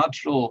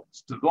supernatural.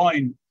 It's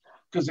divine,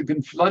 because it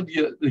can flood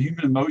the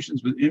human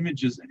emotions with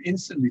images and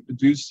instantly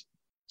produce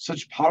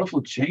such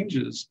powerful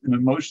changes in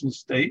emotional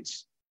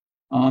states.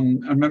 I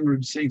remember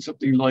him saying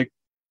something like,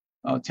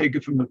 take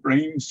it from a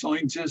brain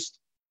scientist,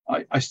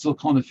 I still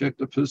can't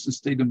affect a person's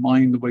state of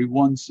mind the way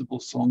one simple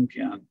song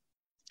can.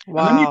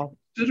 Wow,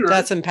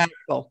 that's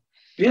impactful.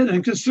 Yeah,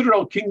 and consider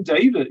how King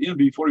David,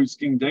 before he was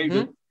King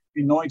David,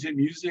 anointed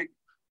music.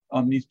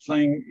 He's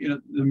playing,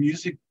 the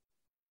music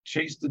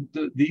chased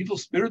the evil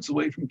spirits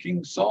away from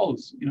King Saul.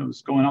 It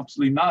was going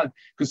absolutely mad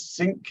because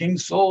King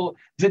Saul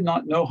did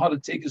not know how to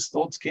take his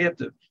thoughts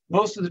captive.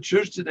 Most of the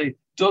church today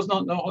does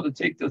not know how to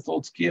take their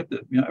thoughts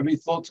captive. Every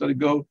thought's got to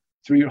go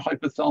through your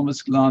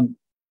hypothalamus gland,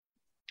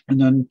 and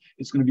then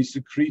it's going to be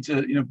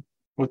secreted,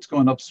 what's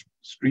going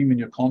upstream in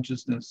your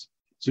consciousness.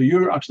 So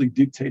you're actually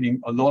dictating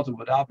a lot of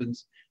what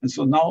happens. And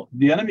so now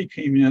the enemy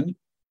came in,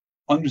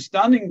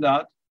 understanding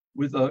that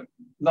with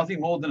nothing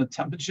more than a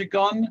temperature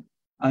gun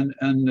and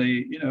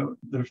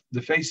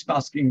the face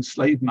masking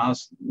slave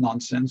mask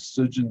nonsense,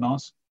 surgeon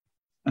mask.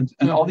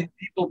 And all these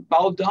people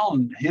bowed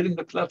down, hid in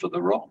the cleft of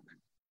the rock.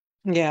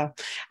 Yeah.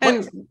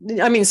 And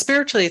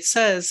spiritually, it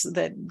says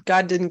that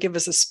God didn't give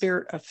us a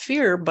spirit of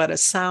fear, but a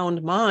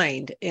sound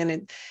mind.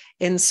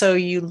 And so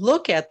you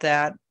look at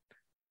that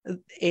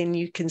and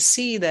you can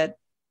see that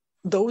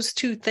those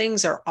two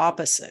things are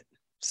opposite.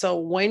 So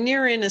when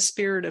you're in a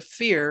spirit of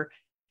fear,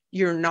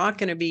 you're not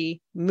going to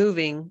be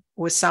moving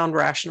with sound,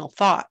 rational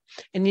thought.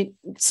 And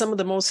some of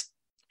the most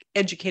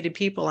educated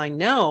people I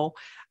know,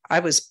 I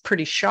was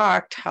pretty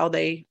shocked how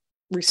they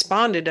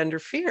responded under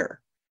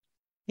fear.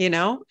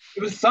 It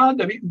was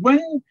sad.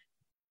 When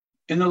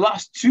in the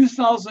last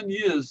 2,000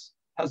 years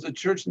has the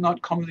church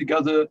not come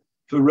together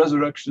for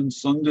Resurrection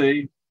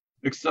Sunday,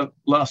 except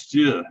last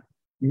year?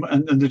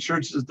 And the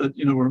churches that,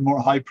 were more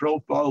high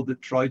profile,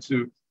 that tried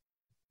to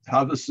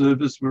have a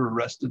service, were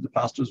arrested. The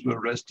pastors were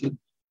arrested.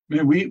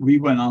 I mean, we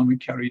went on, we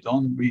carried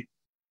on, we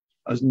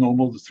as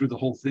normal through the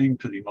whole thing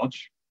pretty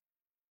much.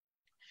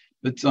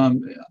 But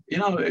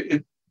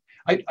I'd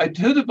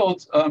heard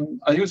about,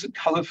 I was in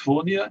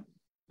California.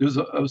 There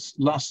was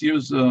last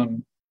year's a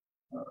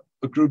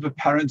group of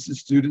parents and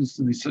students,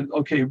 and they said,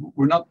 okay,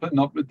 we're not putting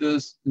up with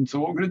this. And so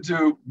what we're going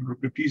to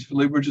do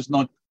peacefully, we're just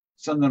not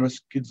sending our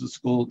kids to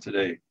school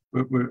today.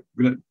 We're going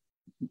to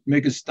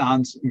make a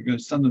stance. We're going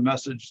to send a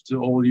message to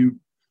all you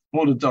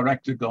board of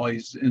director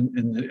guys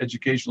in the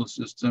educational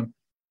system.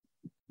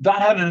 That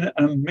had an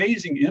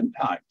amazing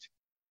impact,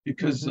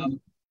 because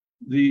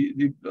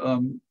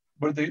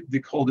what they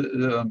called it,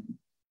 the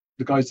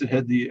guys that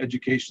had the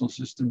educational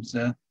systems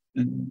there,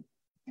 and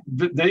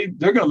they're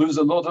going to lose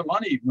a lot of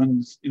money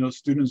when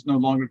students no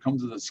longer come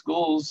to the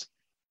schools.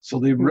 So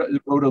they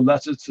wrote a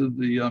letter to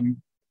the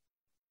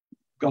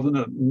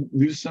Governor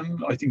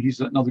Newsom. I think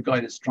he's another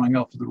guy that's trying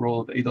out for the role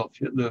of Adolf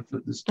Hitler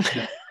for this.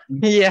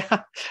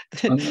 Yeah,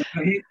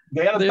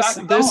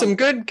 there's some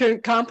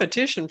good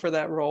competition for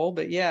that role,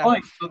 but yeah,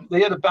 right. So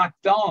they had to back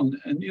down.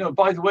 And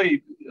by the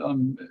way,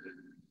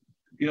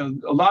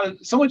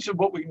 so much of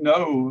what we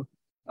know,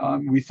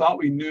 we thought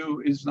we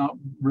knew, is not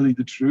really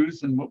the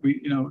truth. And what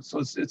we, so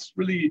it's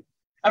really,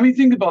 I mean,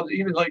 think about it,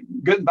 even like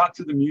getting back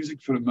to the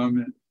music for a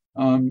moment.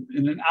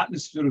 In an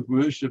atmosphere of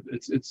worship,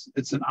 it's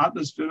an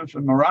atmosphere for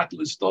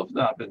miraculous stuff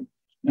that happen.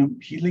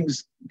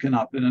 Healings can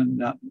happen in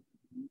that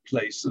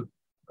place of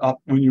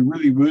when you're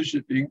really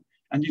worshiping,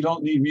 and you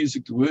don't need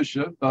music to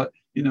worship, but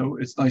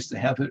it's nice to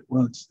have it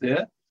when it's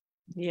there.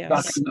 Yes.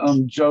 Back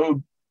in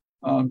Job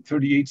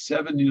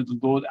 38:7, the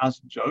Lord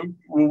asked Job,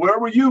 well, where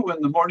were you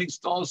when the morning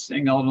stars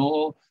sang out and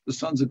all the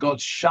sons of God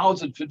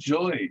shouted for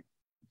joy,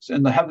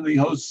 and the heavenly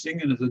hosts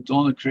singing at the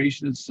dawn of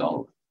creation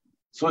itself?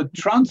 So it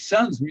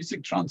transcends,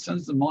 music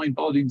transcends the mind,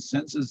 body, and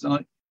senses.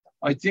 And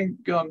I think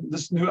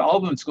this new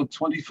album, it's got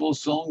 24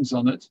 songs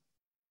on it.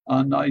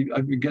 And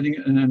I've been getting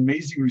an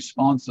amazing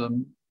response.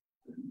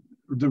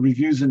 The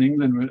reviews in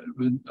England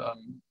were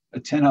a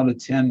 10 out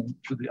of 10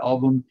 for the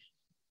album.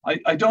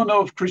 I don't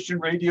know if Christian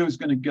radio is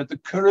going to get the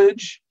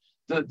courage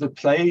to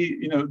play,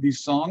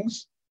 these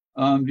songs,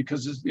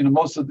 because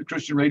most of the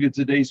Christian radio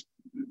today is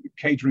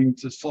catering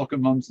to soccer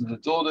moms and their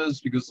daughters,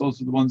 because those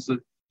are the ones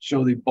that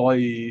show they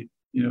buy,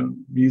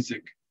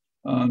 music.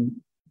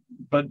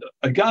 But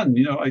again,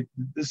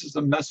 this is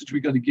the message we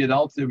got to get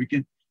out there.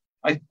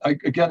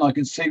 I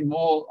can say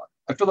more.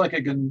 I feel like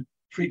I can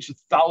preach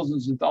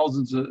thousands and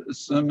thousands of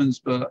sermons,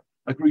 but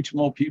I can reach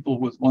more people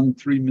with 1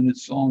 3-minute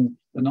song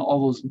than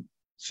all those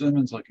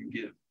sermons I can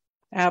give.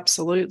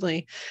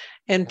 Absolutely.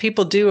 And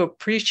people do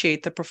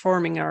appreciate the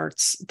performing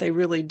arts. They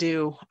really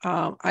do.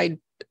 I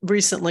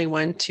recently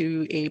went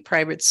to a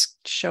private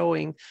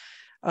showing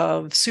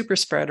of Super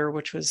Spreader,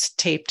 which was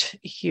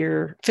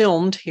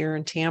filmed here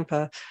in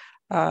Tampa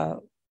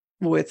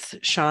with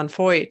Sean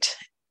Foyt.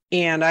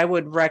 And I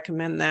would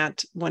recommend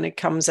that when it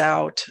comes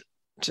out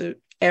to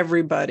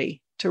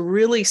everybody to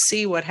really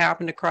see what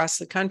happened across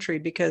the country,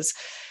 because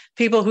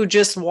people who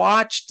just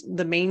watched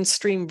the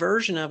mainstream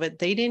version of it,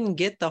 they didn't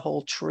get the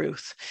whole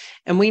truth.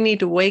 And we need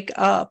to wake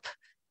up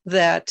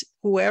that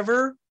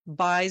whoever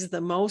buys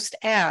the most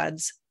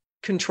ads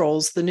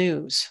controls the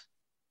news.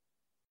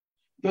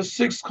 There's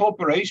 6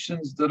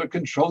 corporations that are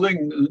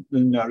controlling the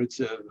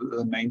narrative,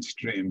 the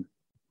mainstream.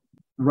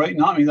 Right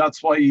now, I mean,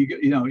 that's why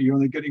you're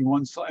only getting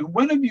one side. And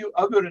when have you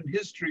ever in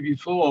history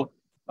before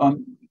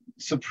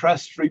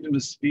suppressed freedom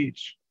of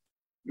speech?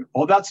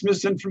 Oh, that's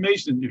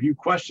misinformation. If you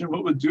question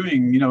what we're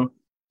doing,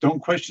 don't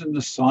question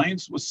the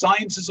science. Well,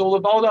 science is all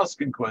about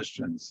asking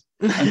questions.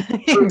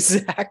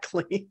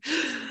 Exactly.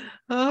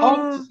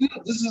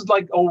 This is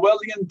like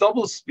Orwellian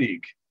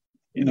doublespeak.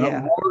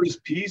 War is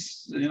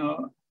peace.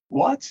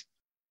 What?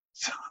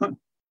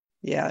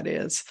 Yeah, it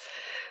is.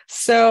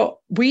 So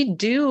we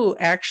do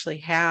actually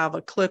have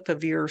a clip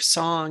of your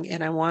song,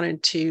 and I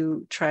wanted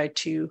to try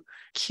to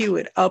cue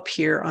it up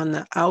here on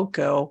the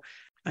outgo.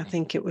 I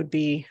think it would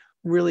be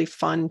really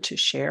fun to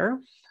share.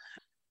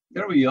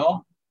 There we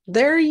are.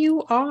 There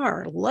you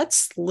are.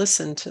 Let's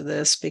listen to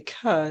this,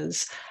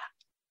 because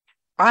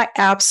I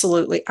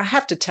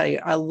have to tell you,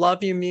 I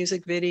love your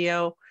music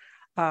video.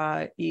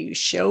 You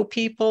show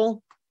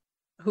people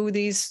who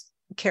these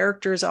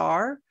characters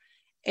are,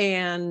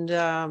 and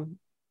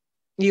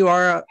you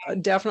are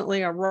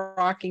definitely a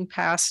rocking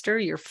pastor.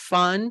 You're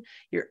fun,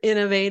 you're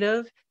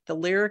innovative. The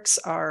lyrics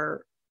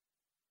are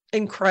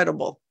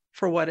incredible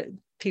for what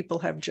people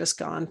have just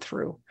gone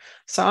through.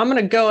 So I'm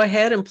going to go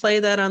ahead and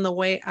play that on the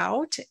way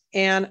out.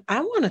 And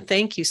I want to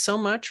thank you so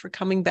much for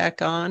coming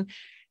back on,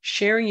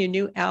 sharing your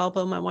new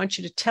album. I want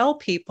you to tell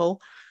people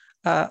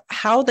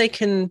how they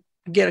can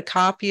get a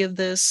copy of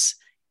this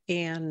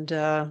and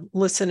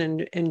listen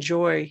and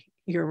enjoy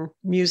your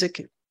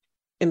music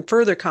and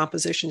further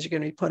compositions you're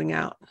going to be putting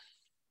out.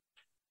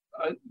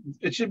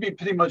 It should be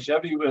pretty much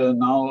everywhere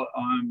now.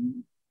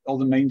 All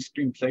the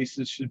mainstream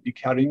places should be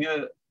carrying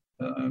it.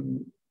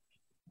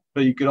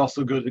 But you could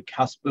also go to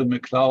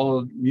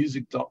McCloud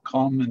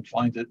and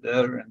find it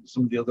there. And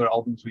some of the other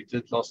albums we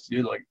did last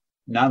year, like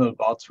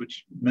Nanobots,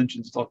 which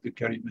mentions Dr.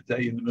 Kerry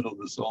Madej in the middle of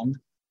the song.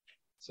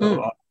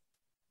 So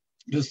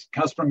just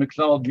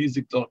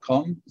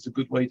CasperMcCloudmusic.com is a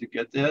good way to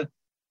get there.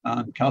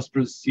 And Casper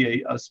is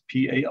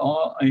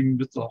Caspar. I'm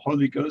with the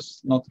Holy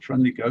Ghost, not the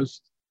friendly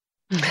ghost.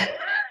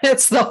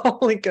 It's the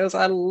Holy Ghost.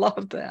 I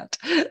love that.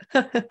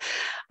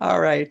 All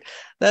right.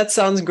 That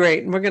sounds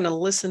great. And we're going to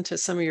listen to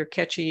some of your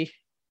catchy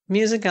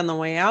music on the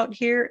way out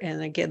here.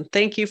 And again,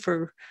 thank you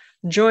for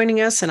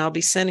joining us. And I'll be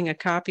sending a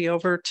copy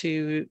over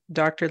to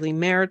Dr. Lee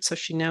Merritt so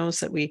she knows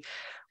that we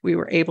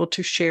were able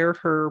to share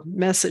her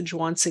message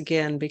once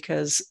again,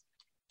 because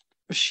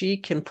she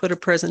can put a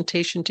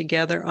presentation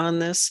together on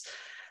this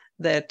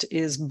that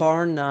is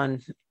bar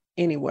none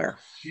anywhere.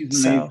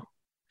 So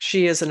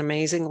she is an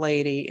amazing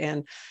lady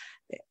and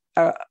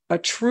a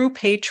true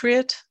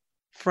patriot,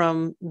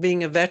 from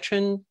being a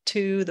veteran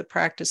to the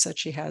practice that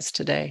she has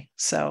today.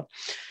 So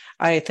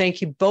I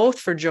thank you both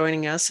for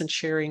joining us and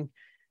sharing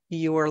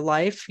your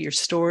life, your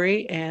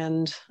story,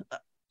 and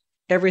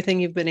everything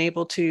you've been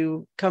able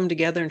to come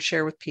together and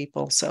share with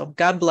people. So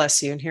God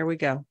bless you. And here we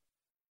go.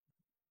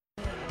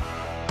 We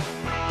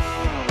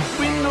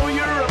know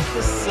you're up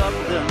to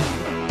something.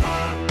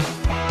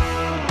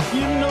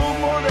 You know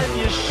more than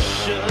you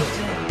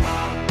should.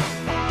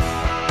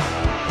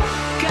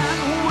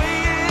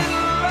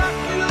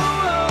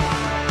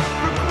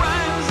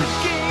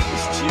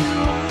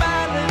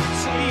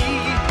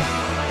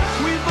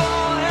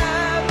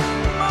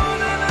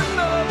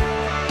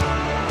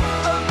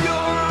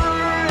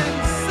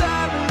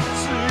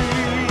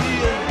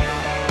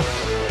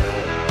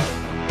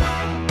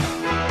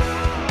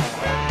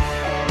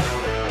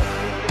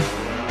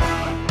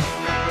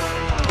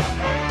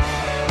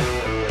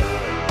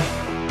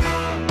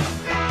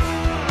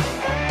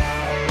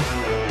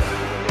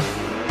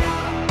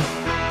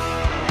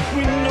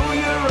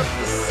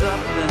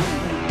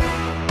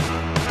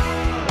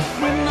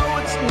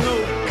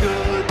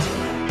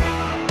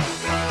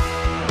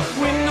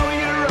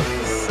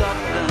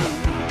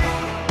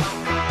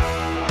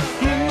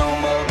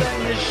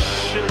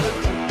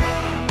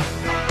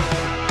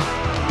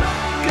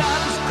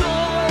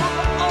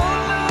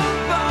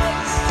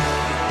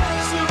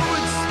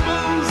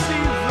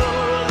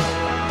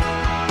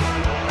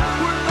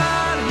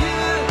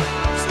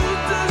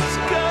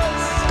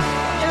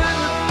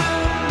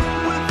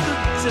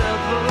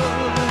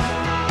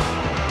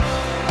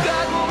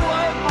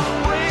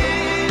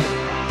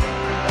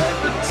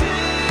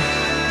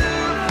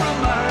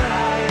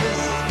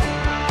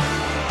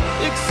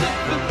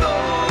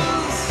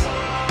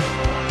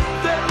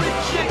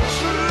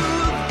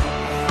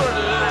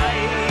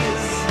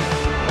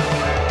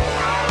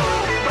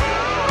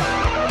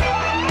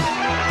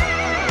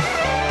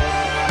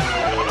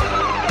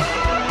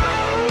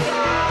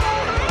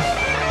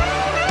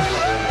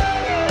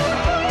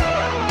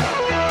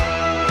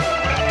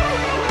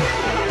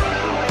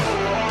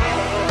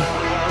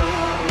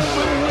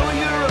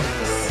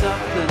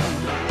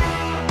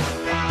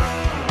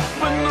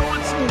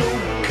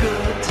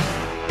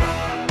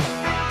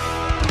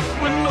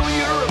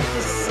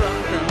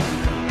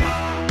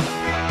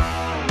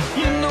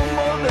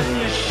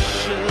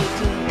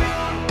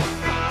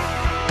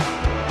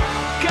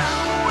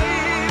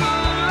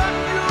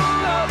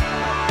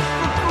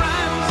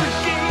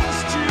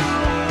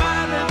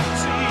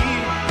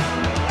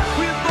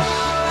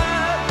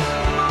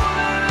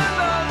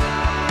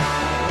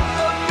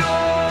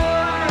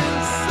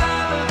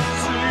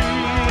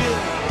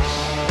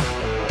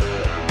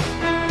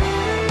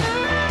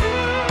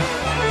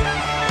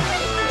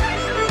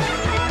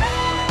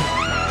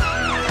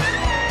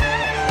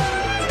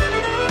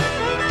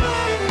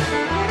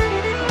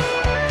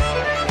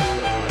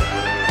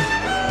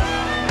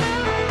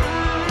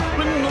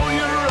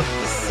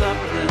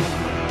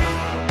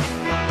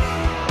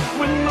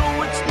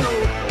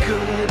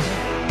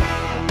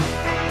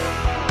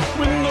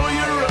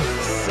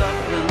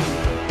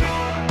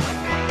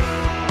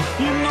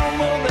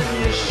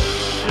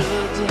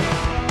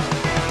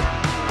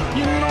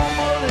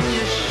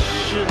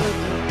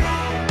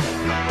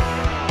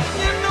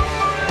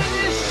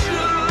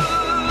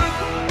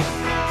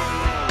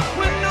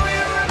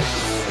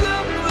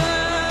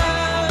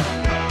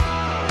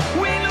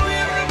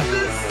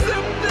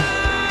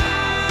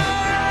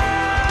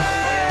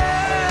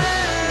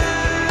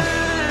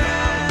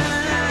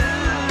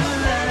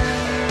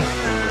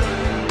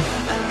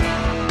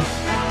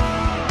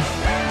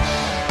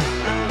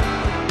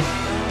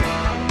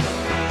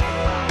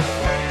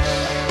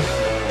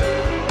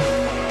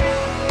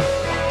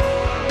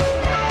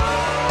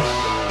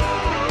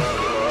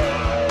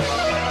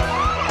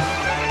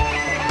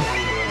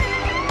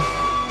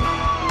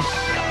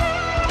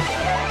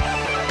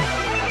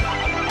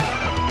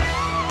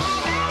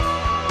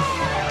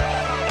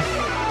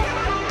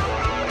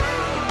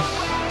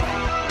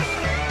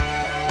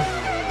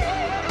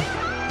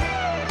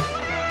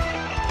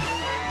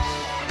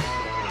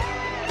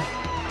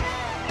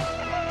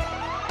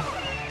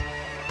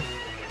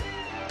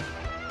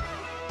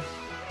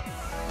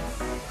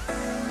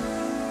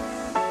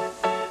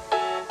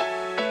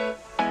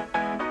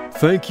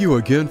 Thank you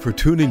again for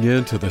tuning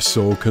in to The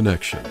Soul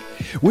Connection.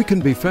 We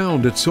can be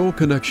found at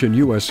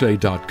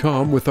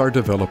soulconnectionusa.com with our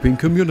developing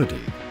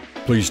community.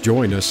 Please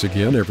join us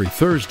again every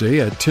Thursday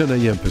at 10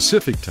 a.m.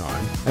 Pacific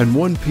Time and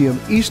 1 p.m.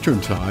 Eastern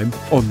Time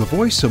on the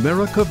Voice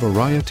America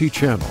Variety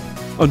Channel.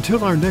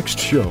 Until our next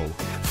show,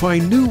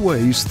 find new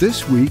ways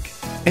this week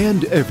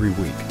and every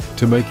week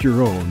to make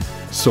your own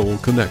soul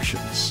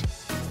connections.